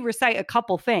maybe recite a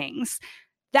couple things?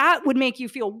 That would make you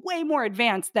feel way more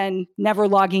advanced than never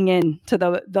logging in to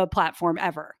the platform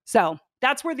ever. So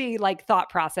that's where the like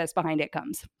thought process behind it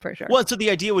comes for sure. Well, so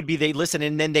the idea would be they listen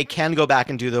and then they can go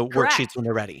back and do the worksheets when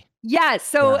they're ready. Yeah.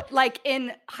 So like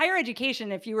in higher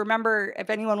education, if you remember, if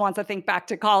anyone wants to think back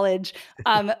to college,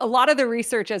 a lot of the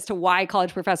research as to why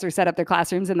college professors set up their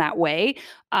classrooms in that way.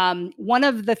 One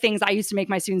of the things I used to make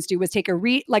my students do was take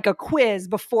a quiz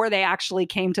before they actually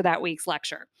came to that week's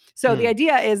lecture. So the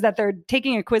idea is that they're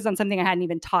taking a quiz on something I hadn't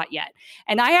even taught yet.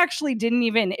 And I actually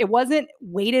it wasn't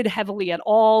weighted heavily at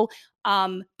all.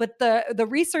 But the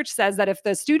research says that if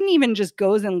the student even just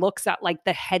goes and looks at like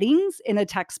the headings in a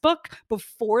textbook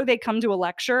before they come to a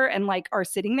lecture and like are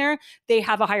sitting there, they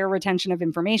have a higher retention of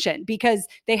information because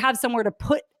they have somewhere to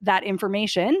put that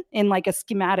information in like a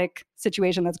schematic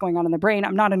situation that's going on in the brain.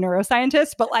 I'm not a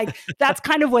neuroscientist, but like that's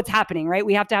kind of what's happening, right?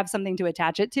 We have to have something to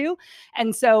attach it to.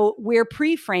 And so we're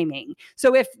pre-framing.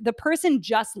 So if the person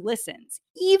just listens,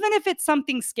 even if it's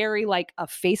something scary like a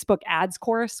Facebook ads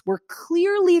course where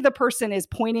clearly the person is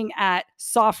pointing at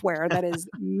software that is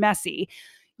messy,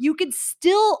 you could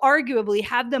still arguably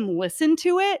have them listen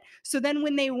to it. So then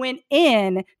when they went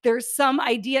in, there's some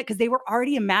idea because they were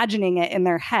already imagining it in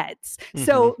their heads. Mm-hmm.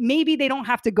 So maybe they don't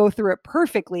have to go through it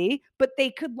perfectly, but they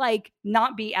could like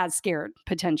not be as scared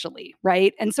potentially,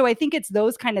 right? And so I think it's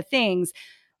those kind of things.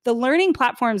 The learning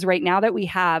platforms right now that we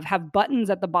have buttons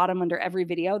at the bottom under every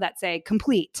video that say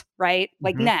complete, right?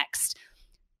 Like next.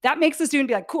 That makes the student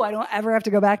be like, cool, I don't ever have to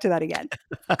go back to that again.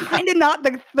 Kind of not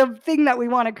the thing that we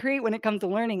want to create when it comes to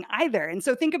learning either. And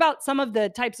so think about some of the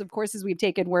types of courses we've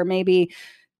taken where maybe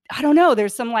I don't know,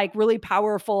 there's some like really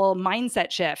powerful mindset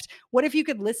shift. What if you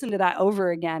could listen to that over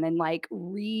again and like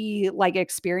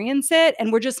experience it?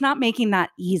 And we're just not making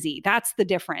that easy. That's the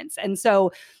difference. And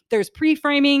so there's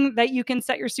pre-framing that you can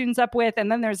set your students up with.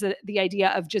 And then there's the idea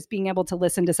of just being able to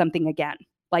listen to something again,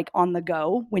 like on the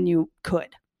go when you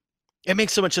could. It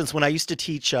makes so much sense. When I used to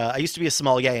teach, I used to be a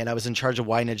sommelier and I was in charge of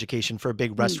wine education for a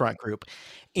big restaurant group.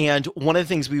 And one of the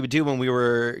things we would do when we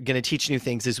were going to teach new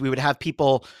things is we would have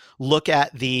people look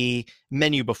at the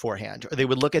menu beforehand, or they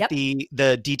would look at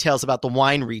the details about the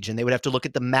wine region. They would have to look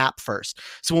at the map first.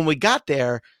 So when we got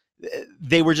there,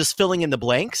 they were just filling in the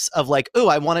blanks of like, oh,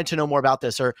 I wanted to know more about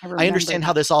this, or I understand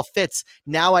how this all fits.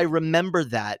 Now I remember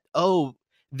that. Oh,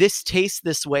 this tastes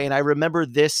this way. And I remember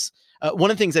this.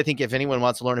 One of the things I think if anyone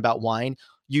wants to learn about wine,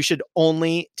 you should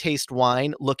only taste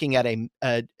wine looking at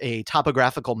a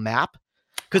topographical map.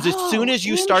 Because as soon as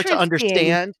you start to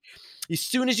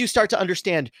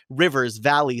understand rivers,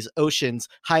 valleys, oceans,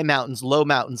 high mountains, low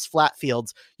mountains, flat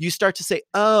fields, you start to say,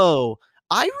 oh,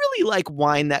 I really like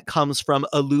wine that comes from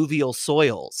alluvial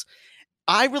soils.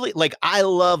 I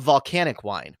love volcanic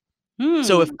wine.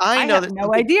 So if I know have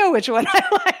no idea which one I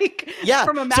like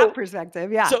from a map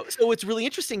perspective. Yeah. So what's really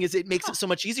interesting is it makes it so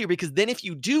much easier, because then if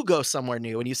you do go somewhere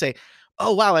new and you say,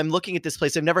 oh, wow, I'm looking at this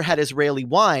place, I've never had Israeli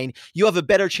wine, you have a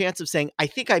better chance of saying, I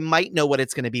think I might know what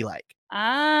it's going to be like.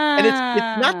 And it's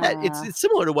not that it's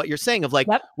similar to what you're saying of like,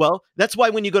 well, that's why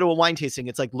when you go to a wine tasting,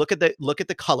 it's like, look at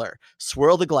the color,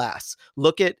 swirl the glass,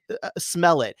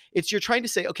 smell it. You're trying to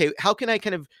say, okay, how can I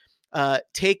kind of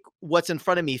take what's in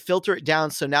front of me, filter it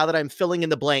down. So now that I'm filling in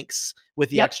the blanks with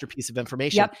the extra piece of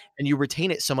information, and you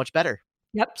retain it so much better.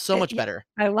 So much better.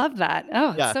 I love that.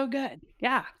 Oh, it's so good.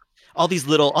 Yeah. All these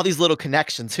little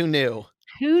connections. Who knew?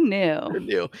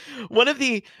 One of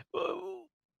the,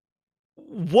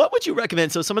 what would you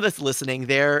recommend? So someone that's listening,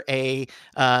 they're they're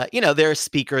a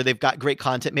speaker. They've got great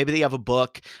content. Maybe they have a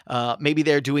book. Maybe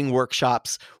they're doing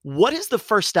workshops. What is the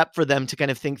first step for them to kind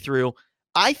of think through?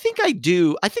 I think I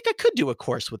could do a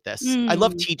course with this. I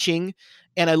love teaching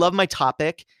and I love my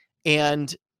topic,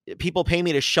 and people pay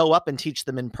me to show up and teach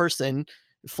them in person,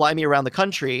 fly me around the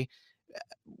country.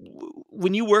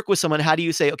 When you work with someone, how do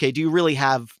you say, okay, do you really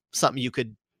have something you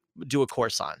could do a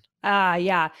course on?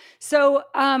 Yeah. So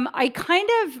I kind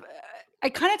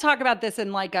of talk about this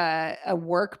in like a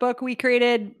workbook we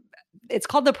created. It's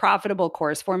called the Profitable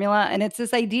Course Formula. And it's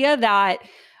this idea that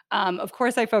of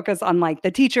course, I focus on like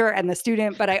the teacher and the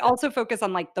student, but I also focus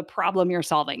on like the problem you're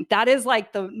solving. That is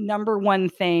like the number one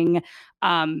thing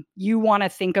you want to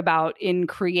think about in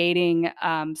creating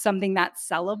something that's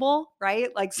sellable,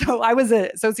 right? Like, so I was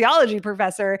a sociology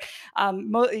professor.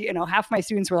 Half my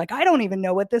students were like, I don't even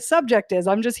know what this subject is.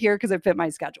 I'm just here because it fit my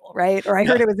schedule, right? Or I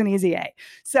heard it was an easy A.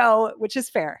 So, which is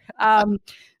fair.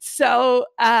 So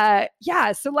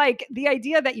like the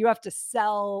idea that you have to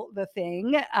sell the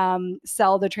thing,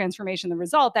 sell the transformation, the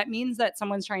result, that means that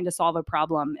someone's trying to solve a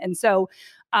problem. And so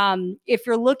if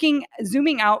you're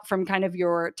zooming out from kind of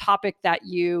your topic that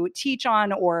you teach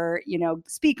on or,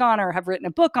 speak on or have written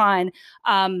a book on,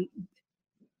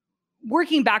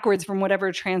 working backwards from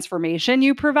whatever transformation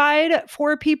you provide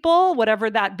for people, whatever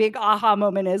that big aha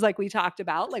moment is, like we talked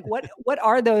about, like what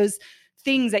are those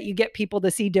things that you get people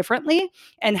to see differently,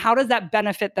 and how does that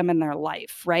benefit them in their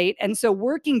life, right? And so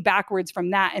working backwards from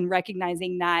that and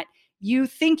recognizing that you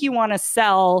think you want to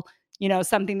sell,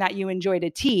 something that you enjoy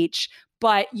to teach,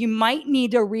 but you might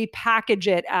need to repackage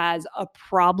it as a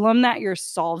problem that you're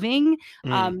solving.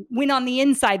 When on the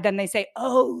inside, then they say,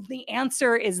 oh, the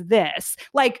answer is this.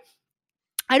 Like,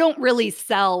 I don't really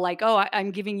sell like, oh,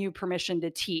 I'm giving you permission to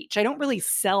teach. I don't really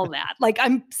sell that. Like,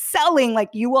 I'm selling like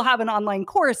you will have an online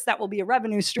course that will be a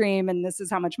revenue stream, and this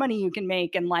is how much money you can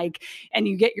make, and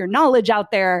you get your knowledge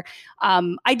out there.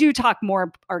 I do talk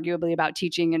more arguably about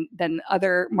teaching than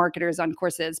other marketers on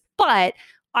courses, but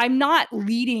I'm not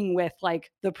leading with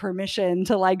like the permission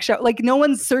to like show, like no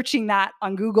one's searching that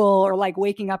on Google or like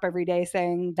waking up every day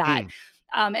saying that.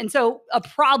 And so a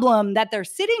problem that they're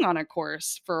sitting on a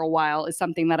course for a while is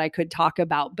something that I could talk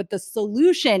about, but the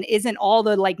solution isn't all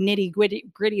the like nitty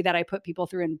gritty that I put people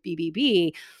through in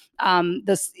BBB.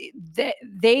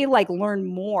 They like learn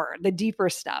more, the deeper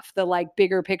stuff, the like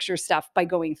bigger picture stuff by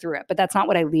going through it, but that's not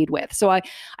what I lead with. So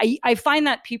I find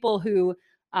that people who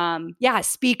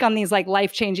speak on these like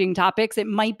life-changing topics, it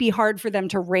might be hard for them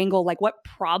to wrangle like what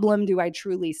problem do I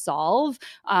truly solve?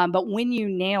 But when you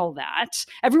nail that,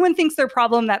 everyone thinks their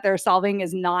problem that they're solving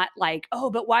is not like, oh,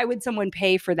 but why would someone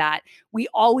pay for that? We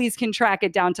always can track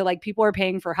it down to like people are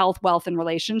paying for health, wealth, and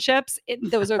relationships.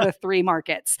 Those are the three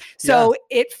markets. So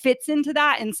it fits into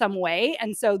that in some way.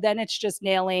 And so then it's just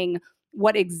nailing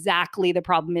what exactly the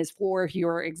problem is for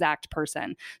your exact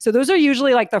person. So those are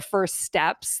usually like the first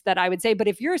steps that I would say. But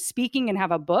if you're speaking and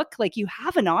have a book, like you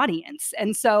have an audience.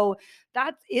 And so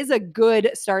that is a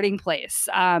good starting place.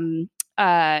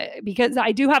 Because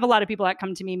I do have a lot of people that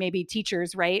come to me, maybe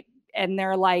teachers, right? And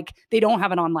they're like, they don't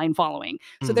have an online following.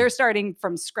 So they're starting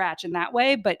from scratch in that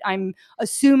way. But I'm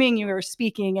assuming you're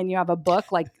speaking and you have a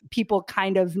book, like people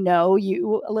kind of know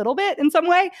you a little bit in some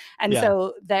way. And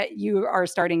so that you are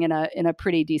starting in a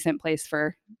pretty decent place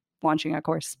for launching a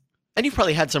course. And you've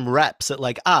probably had some reps at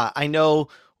like, I know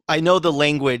the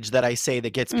language that I say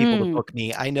that gets people to book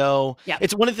me. I know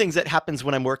it's one of the things that happens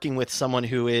when I'm working with someone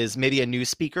who is maybe a new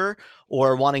speaker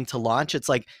or wanting to launch. It's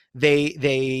like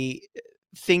they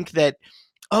think that,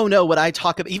 oh no, what I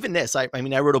talk about, even this, I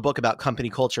mean, I wrote a book about company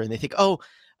culture and they think,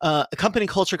 company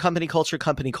culture.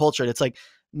 And it's like,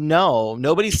 no,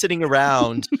 nobody's sitting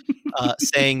around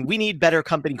saying we need better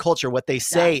company culture. What they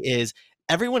say is,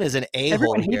 everyone is an a-hole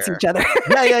Everyone here. hates each other.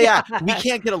 Yeah. We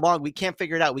can't get along. We can't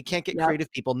figure it out. We can't get creative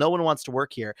people. No one wants to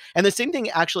work here. And the same thing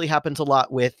actually happens a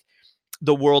lot with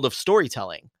the world of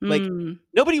storytelling. Like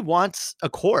nobody wants a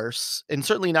course, and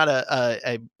certainly not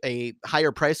a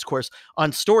higher priced course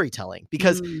on storytelling,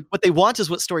 because what they want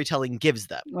is what storytelling gives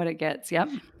them. What it gets. Yep.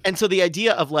 And so the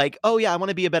idea of like, oh yeah, I want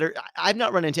to be a better, I've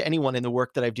not run into anyone in the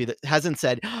work that I do that hasn't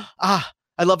said, I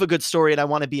love a good story and I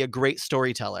want to be a great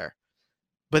storyteller.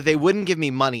 But they wouldn't give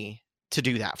me money to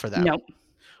do that for them. Nope.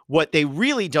 What they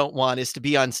really don't want is to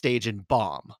be on stage and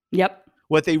bomb. Yep.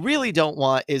 What they really don't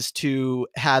want is to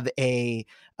have to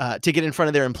get in front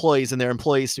of their employees and their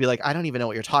employees to be like, I don't even know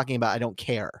what you're talking about. I don't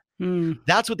care.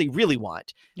 That's what they really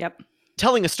want. Yep.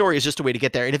 Telling a story is just a way to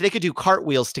get there. And if they could do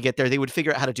cartwheels to get there, they would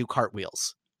figure out how to do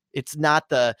cartwheels. It's not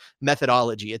the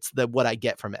methodology. It's what I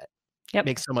get from it. Yep.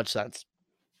 Makes so much sense.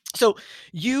 So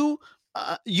you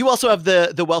also have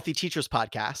the Wealthy Teachers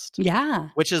podcast. Yeah.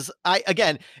 Which is,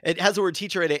 it has the word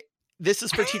teacher in it. This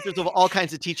is for teachers of all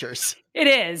kinds of teachers. It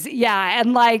is. Yeah.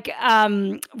 And like,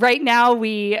 right now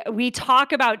we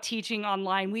talk about teaching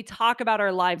online. We talk about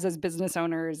our lives as business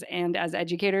owners and as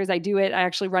educators. I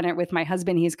actually run it with my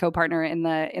husband. He's co-partner in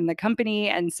the company.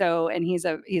 And he's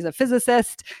a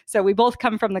physicist. So we both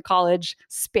come from the college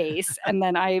space. And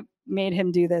then I made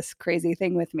him do this crazy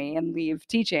thing with me and leave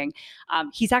teaching.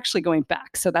 He's actually going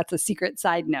back. So that's a secret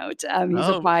side note. He's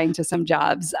applying to some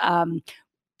jobs.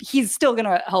 He's still going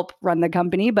to help run the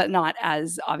company, but not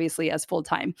as obviously as full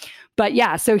time. But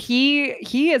yeah, so he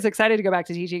is excited to go back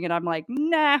to teaching, and I'm like,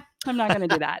 nah, I'm not going to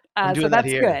do that. So that's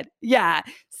good. Yeah.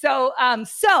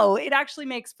 So it actually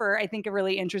makes for, I think, a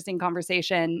really interesting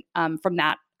conversation from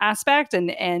that aspect,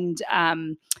 and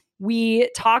we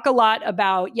talk a lot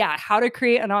about, how to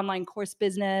create an online course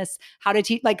business, how to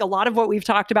teach, like a lot of what we've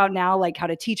talked about now, like how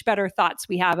to teach better, thoughts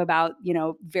we have about,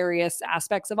 various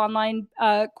aspects of online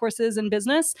courses and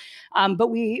business. But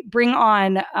we bring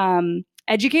on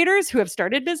educators who have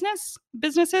started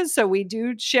businesses. So we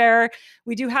do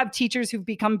have teachers who've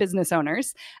become business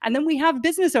owners. And then we have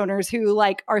business owners who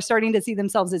like are starting to see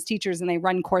themselves as teachers, and they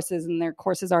run courses, and their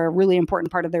courses are a really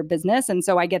important part of their business. And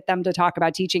so I get them to talk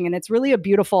about teaching, and it's really a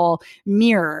beautiful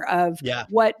mirror of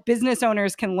what business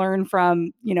owners can learn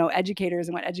from, educators,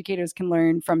 and what educators can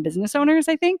learn from business owners,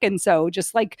 I think. And so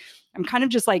just like, I'm kind of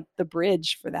just like the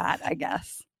bridge for that, I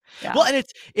guess. Yeah. Well, and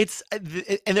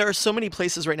and there are so many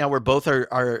places right now where both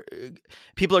are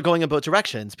people are going in both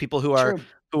directions. People who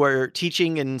are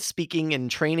teaching and speaking and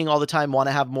training all the time want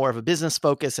to have more of a business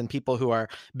focus, and people who are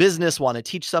business want to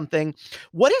teach something.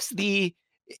 What is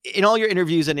in all your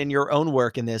interviews and in your own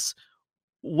work in this,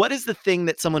 what is the thing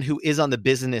that someone who is on the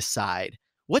business side,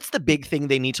 what's the big thing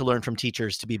they need to learn from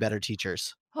teachers to be better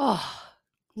teachers?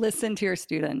 Listen to your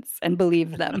students and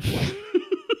believe them.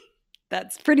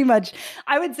 That's pretty much,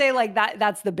 I would say, like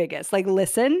that's the biggest, like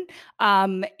listen,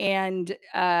 and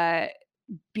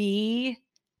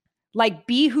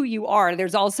be who you are.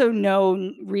 There's also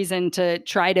no reason to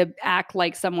try to act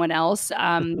like someone else.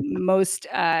 I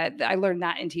learned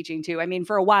that in teaching too. I mean,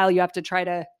 for a while you have to try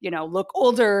to, look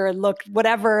older and look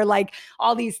whatever, like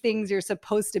all these things you're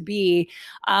supposed to be.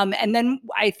 And then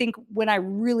I think when I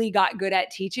really got good at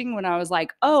teaching, when I was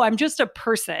like, oh, I'm just a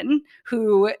person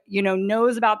who,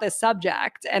 knows about this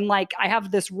subject, and like I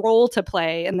have this role to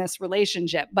play in this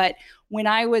relationship. But when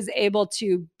I was able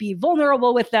to be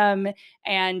vulnerable with them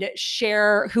and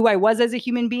share who I was as a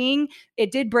human being,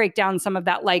 it did break down some of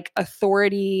that like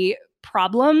authority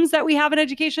problems that we have in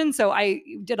education. So I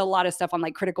did a lot of stuff on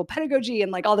like critical pedagogy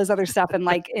and like all this other stuff and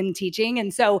like in teaching.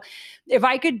 And so if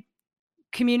I could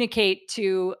communicate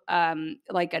to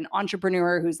like an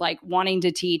entrepreneur who's like wanting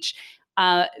to teach,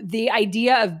 The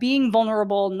idea of being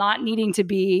vulnerable, not needing to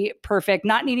be perfect,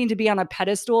 not needing to be on a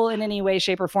pedestal in any way,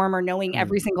 shape, or form, or knowing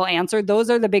every single answer. Those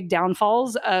are the big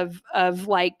downfalls of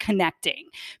like connecting,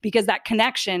 because that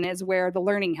connection is where the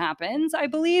learning happens, I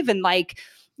believe. And like,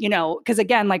 you know, because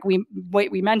again, like we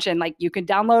mentioned, like you can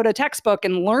download a textbook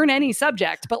and learn any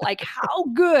subject, but like how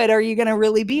good are you going to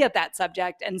really be at that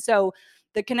subject? And so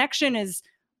the connection is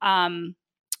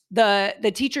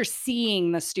the teacher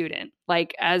seeing the student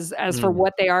like as for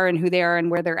what they are and who they are and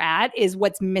where they're at is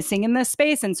what's missing in this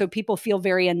space. And so people feel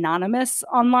very anonymous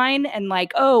online and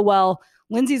like, oh, well,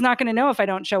 Lindsay's not going to know if I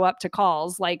don't show up to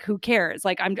calls. Like, who cares?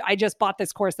 Like, I just bought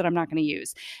this course that I'm not going to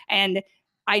use. And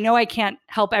I know I can't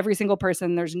help every single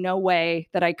person. There's no way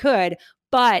that I could.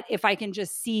 But if I can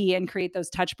just see and create those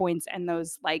touch points and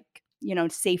those like, you know,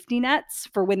 safety nets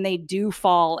for when they do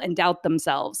fall and doubt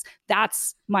themselves,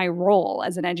 that's my role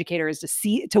as an educator, is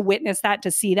to witness that, to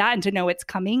see that, and to know it's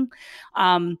coming,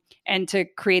 and to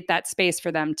create that space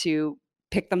for them to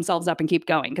pick themselves up and keep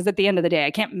going. Because at the end of the day,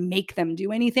 I can't make them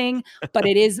do anything, but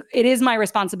it is my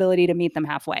responsibility to meet them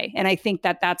halfway. And I think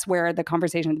that that's where the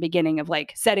conversation at the beginning of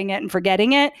like setting it and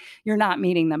forgetting it, you're not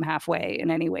meeting them halfway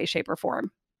in any way, shape, or form.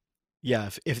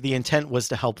 Yeah. If the intent was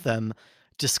to help them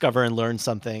discover and learn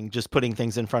something, just putting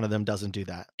things in front of them doesn't do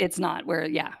that. It's not where,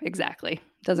 yeah, exactly.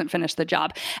 Doesn't finish the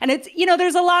job. And it's, you know,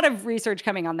 there's a lot of research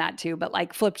coming on that too, but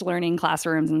like flipped learning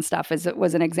classrooms and stuff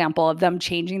was an example of them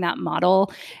changing that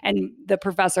model. And the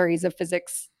professor, he's a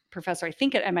physics professor, I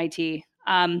think at MIT,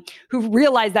 who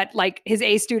realized that like his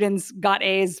A students got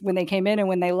A's when they came in and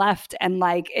when they left. And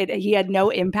like he had no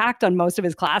impact on most of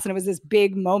his class. And it was this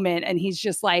big moment. And he's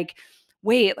just like,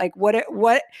 wait, like what,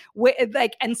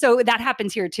 like, and so that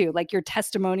happens here too. Like your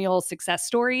testimonial success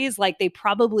stories, like they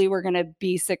probably were going to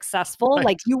be successful. Right.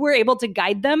 Like you were able to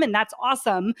guide them, and that's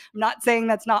awesome. I'm not saying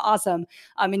that's not awesome.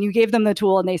 And you gave them the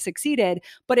tool and they succeeded,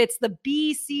 but it's the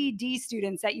B, C, D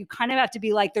students that you kind of have to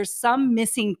be like, there's some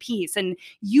missing piece. And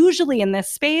usually in this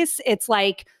space, it's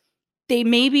like, they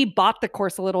maybe bought the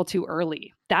course a little too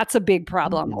early. That's a big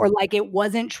problem. Or like it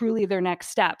wasn't truly their next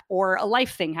step, or a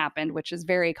life thing happened, which is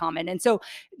very common. And so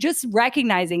just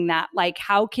recognizing that, like,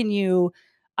 how can you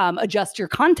adjust your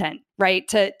content, right?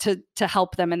 To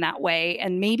help them in that way,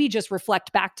 and maybe just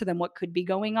reflect back to them what could be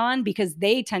going on, because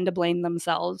they tend to blame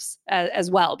themselves as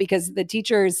well. Because the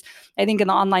teachers, I think in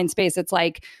the online space, it's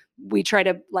like, we try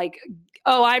to like,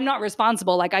 oh, I'm not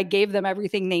responsible. Like I gave them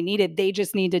everything they needed. They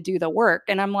just need to do the work.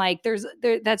 And I'm like,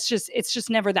 it's just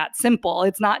never that simple.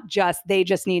 It's not just, they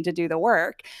just need to do the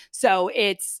work. So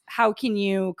it's, how can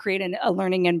you create a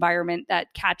learning environment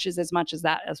that catches as much as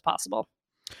that as possible?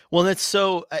 Well,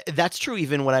 that's true.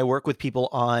 Even when I work with people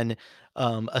on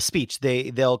a speech,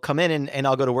 they'll come in and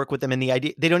I'll go to work with them, and the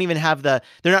idea, they don't even have they're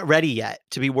not ready yet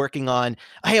to be working on,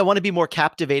 hey, I want to be more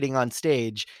captivating on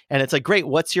stage. And it's like, great,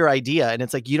 what's your idea? And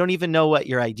it's like, you don't even know what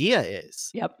your idea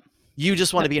is. Yep. You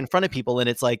just want to be in front of people. And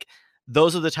it's like,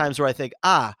 those are the times where I think,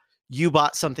 you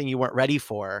bought something you weren't ready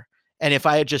for. And if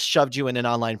I had just shoved you in an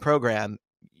online program,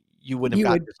 you wouldn't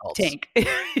have got results. Tank.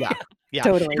 Yeah.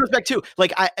 Totally. It goes back to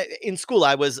like, in school,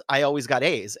 I always got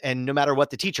A's, and no matter what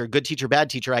the teacher, good teacher, bad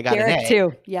teacher, I got an A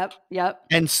too. Yep.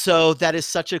 And so that is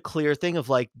such a clear thing of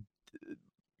like,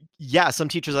 yeah, some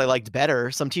teachers I liked better,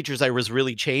 some teachers I was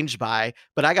really changed by,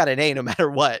 but I got an A no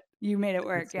matter what. You made it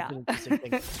work. Yeah.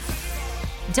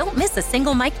 Don't miss a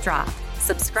single mic drop.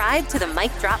 Subscribe to the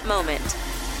Mic Drop Moment.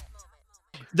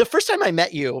 The first time I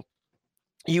met you,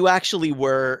 you actually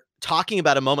were talking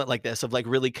about a moment like this, of like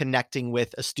really connecting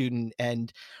with a student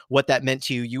and what that meant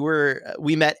to you.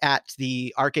 We met at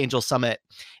the Archangel Summit,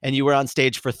 and you were on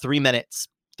stage for 3 minutes.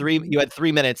 You had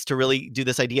 3 minutes to really do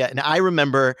this idea. And I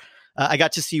remember I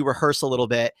got to see you rehearse a little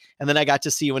bit, and then I got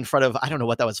to see you in front of, I don't know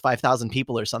what that was, 5,000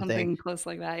 people or something close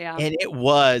like that. Yeah. And it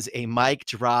was a mic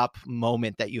drop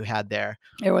moment that you had there.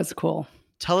 It was cool.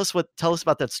 Tell us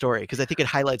about that story, because I think it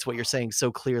highlights what you're saying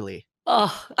so clearly.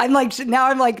 Oh, I'm like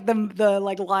the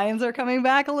like lines are coming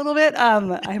back a little bit.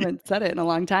 I haven't said it in a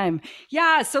long time.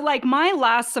 Yeah. So like my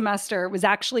last semester was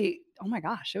actually, oh my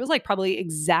gosh, it was like probably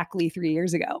exactly 3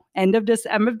 years ago. End of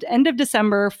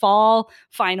December, fall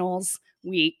finals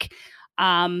week.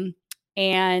 And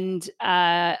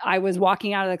I was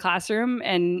walking out of the classroom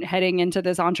and heading into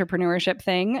this entrepreneurship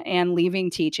thing and leaving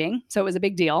teaching. So it was a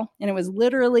big deal. And it was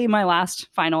literally my last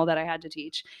final that I had to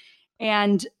teach.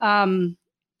 And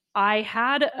I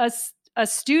had a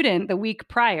student the week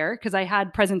prior, because I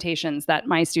had presentations that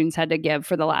my students had to give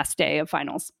for the last day of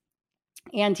finals.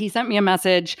 And he sent me a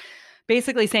message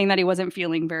basically saying that he wasn't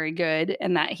feeling very good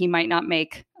and that he might not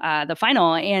make the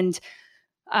final. And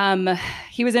um,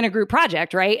 he was in a group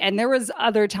project, right? And there was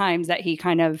other times that he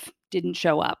kind of didn't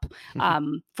show up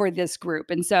for this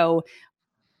group. And so,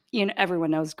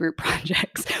 everyone knows group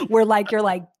projects where you're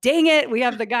like, dang it, we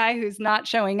have the guy who's not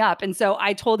showing up. And so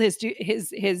I told his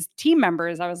team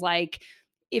members, I was like,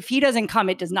 if he doesn't come,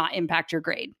 it does not impact your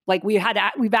grade. Like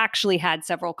we've actually had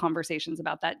several conversations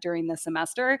about that during the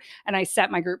semester. And I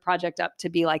set my group project up to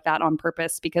be like that on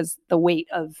purpose because the weight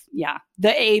of,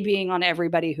 the A being on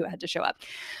everybody who had to show up.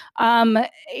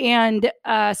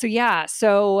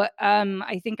 So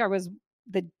I think I was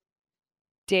the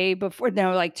day before,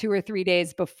 2 or 3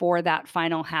 days before that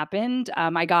final happened,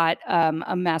 I got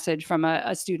a message from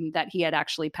a student that he had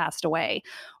actually passed away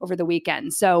over the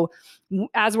weekend. So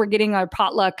as we're getting our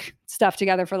potluck stuff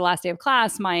together for the last day of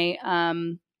class, I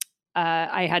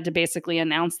had to basically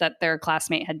announce that their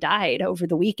classmate had died over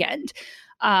the weekend.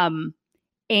 And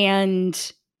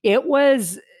it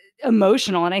was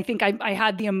emotional. And I think I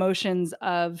had the emotions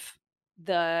of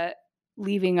the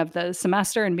leaving of the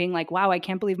semester and being like, wow, I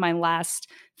can't believe my last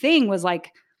thing was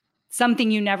like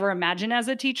something you never imagine as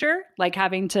a teacher, like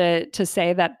having to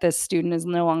say that this student is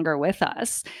no longer with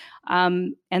us.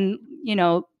 And,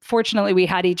 fortunately we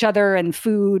had each other and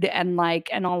food and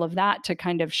all of that to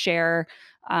kind of share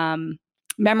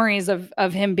memories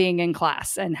of him being in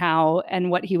class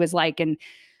and what he was like. And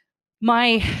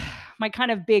my kind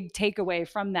of big takeaway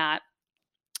from that,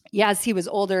 yes, he was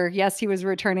older. Yes, he was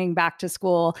returning back to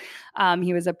school.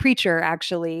 He was a preacher,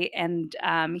 actually, and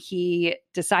he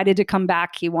decided to come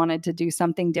back. He wanted to do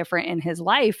something different in his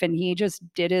life, and he just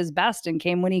did his best and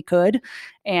came when he could.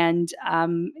 And,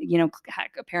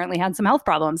 apparently had some health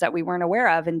problems that we weren't aware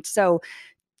of. And so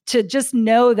to just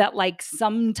know that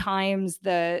sometimes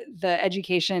the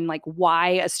education, why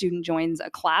a student joins a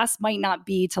class might not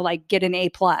be to get an A+,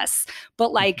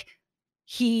 but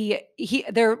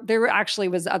there actually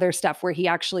was other stuff where he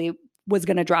actually was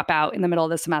going to drop out in the middle of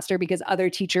the semester because other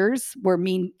teachers were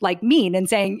mean and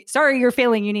saying, sorry, you're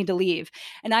failing, you need to leave.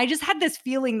 And I just had this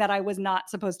feeling that I was not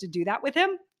supposed to do that with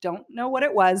him. Don't know what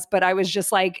it was, but I was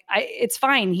just like, it's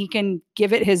fine. He can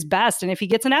give it his best. And if he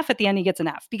gets an F at the end, he gets an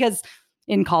F, because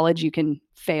in college you can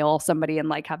fail somebody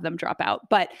and have them drop out.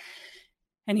 But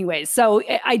anyways, so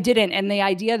I didn't. And the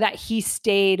idea that he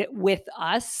stayed with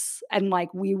us and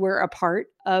we were a part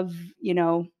of,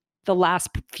 the last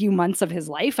few months of his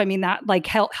life, I mean, that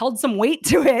held some weight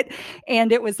to it.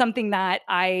 And it was something that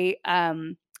I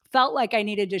felt like I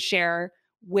needed to share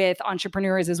with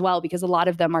entrepreneurs as well, because a lot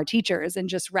of them are teachers, and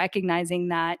just recognizing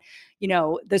that,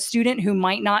 the student who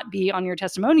might not be on your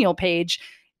testimonial page,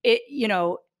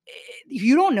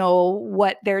 you don't know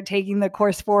what they're taking the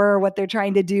course for, or what they're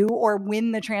trying to do, or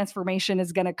when the transformation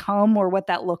is going to come, or what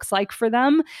that looks like for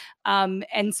them.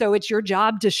 And so it's your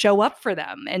job to show up for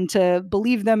them and to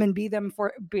believe them and be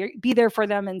there for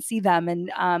them and see them.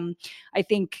 And I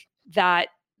think that,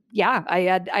 I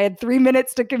had 3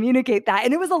 minutes to communicate that,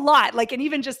 and it was a lot. And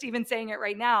even saying it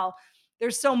right now,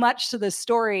 there's so much to the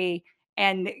story.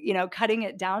 And, cutting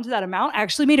it down to that amount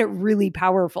actually made it really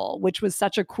powerful, which was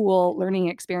such a cool learning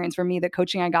experience for me. The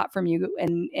coaching I got from you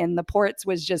and the ports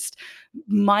was just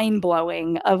mind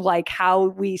blowing, of how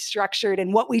we structured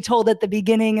and what we told at the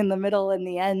beginning and the middle and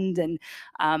the end. And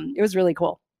it was really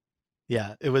cool.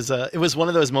 Yeah, it was one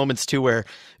of those moments too, where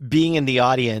being in the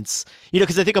audience,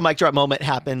 because I think a mic drop moment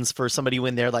happens for somebody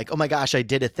when they're like, oh my gosh, I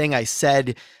did a thing. I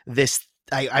said this,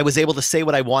 I was able to say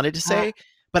what I wanted to say.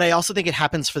 But I also think it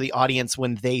happens for the audience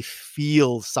when they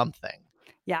feel something.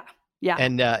 Yeah. Yeah.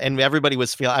 And everybody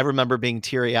was I remember being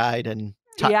teary-eyed and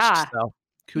touched. Yeah. So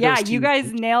kudos to you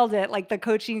guys nailed it. The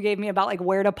coaching you gave me about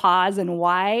where to pause and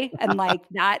why, and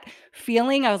that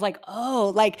feeling, I was like,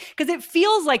 oh, because it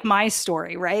feels like my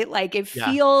story, right? It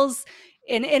feels,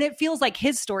 and it feels like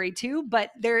his story too, but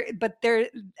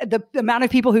the amount of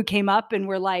people who came up and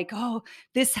were like, oh,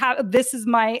 this is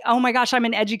my, oh my gosh, I'm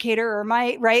an educator, or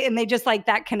right. And they just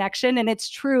that connection. And it's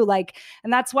true.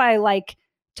 And that's why I like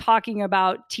talking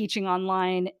about teaching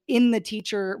online in the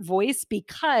teacher voice,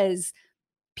 because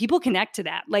people connect to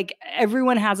that.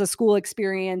 Everyone has a school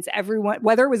experience, everyone,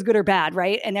 whether it was good or bad,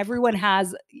 right? And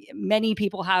many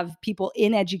people have people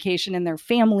in education in their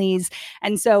families.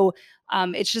 And so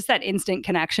it's just that instant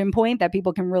connection point that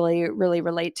people can really, really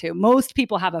relate to. Most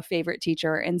people have a favorite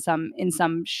teacher in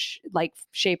some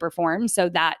shape or form. So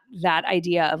that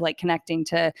idea of connecting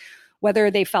to,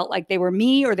 whether they felt like they were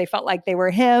me, or they felt like they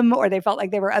were him, or they felt like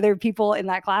they were other people in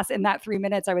that class, in that 3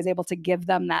 minutes, I was able to give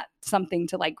them that something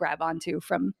to grab onto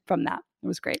from that. It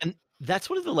was great. And that's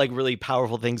one of the really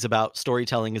powerful things about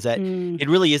storytelling, is that it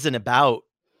really isn't about,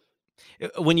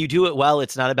 when you do it well,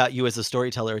 it's not about you as a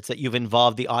storyteller. It's that you've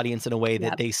involved the audience in a way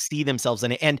that they see themselves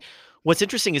in it. And What's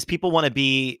interesting is people want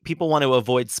to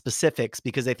avoid specifics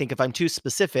because they think if I'm too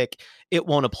specific, it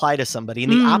won't apply to somebody.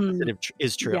 And the opposite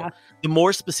is true. Yeah. The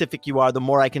more specific you are, the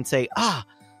more I can say,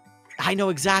 I know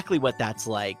exactly what that's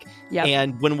like. Yep.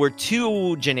 And when we're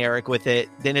too generic with it,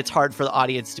 then it's hard for the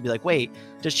audience to be like, wait,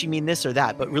 does she mean this or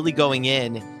that? But really going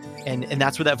in, and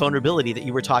that's where that vulnerability that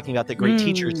you were talking about that great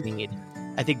teachers need.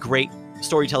 I think great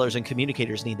storytellers and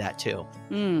communicators need that too.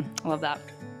 I love that.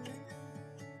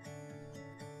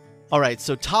 All right,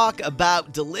 so talk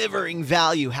about delivering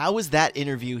value. How was that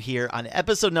interview here on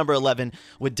episode number 11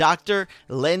 with Dr.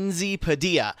 Lindsay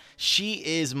Padilla? She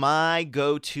is my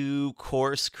go-to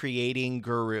course creating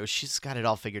guru. She's got it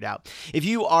all figured out. If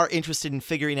you are interested in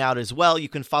figuring out as well, you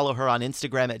can follow her on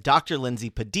Instagram at Dr. Lindsay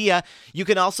Padilla. You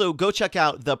can also go check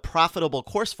out the profitable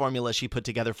course formula she put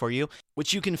together for you,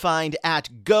 which you can find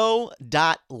at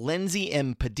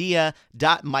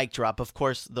go.lindsayandpadilla.micdrop. Of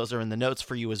course, those are in the notes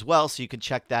for you as well, so you can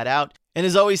check that out. And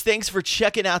as always, thanks for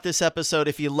checking out this episode.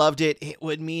 If you loved it, it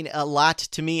would mean a lot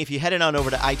to me if you headed on over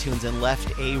to iTunes and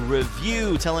left a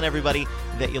review telling everybody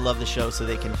that you love the show so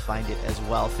they can find it as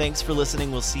well. Thanks for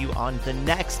listening. We'll see you on the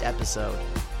next episode.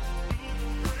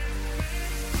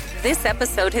 This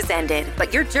episode has ended,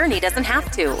 but your journey doesn't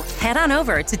have to. Head on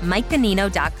over to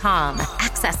MikeGanino.com.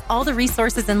 Access all the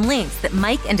resources and links that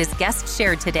Mike and his guests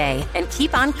shared today, and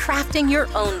keep on crafting your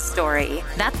own story.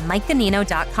 That's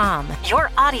MikeGanino.com.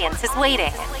 Your audience is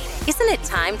waiting. Isn't it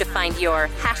time to find your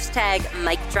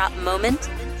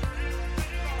 #MikeDropMoment?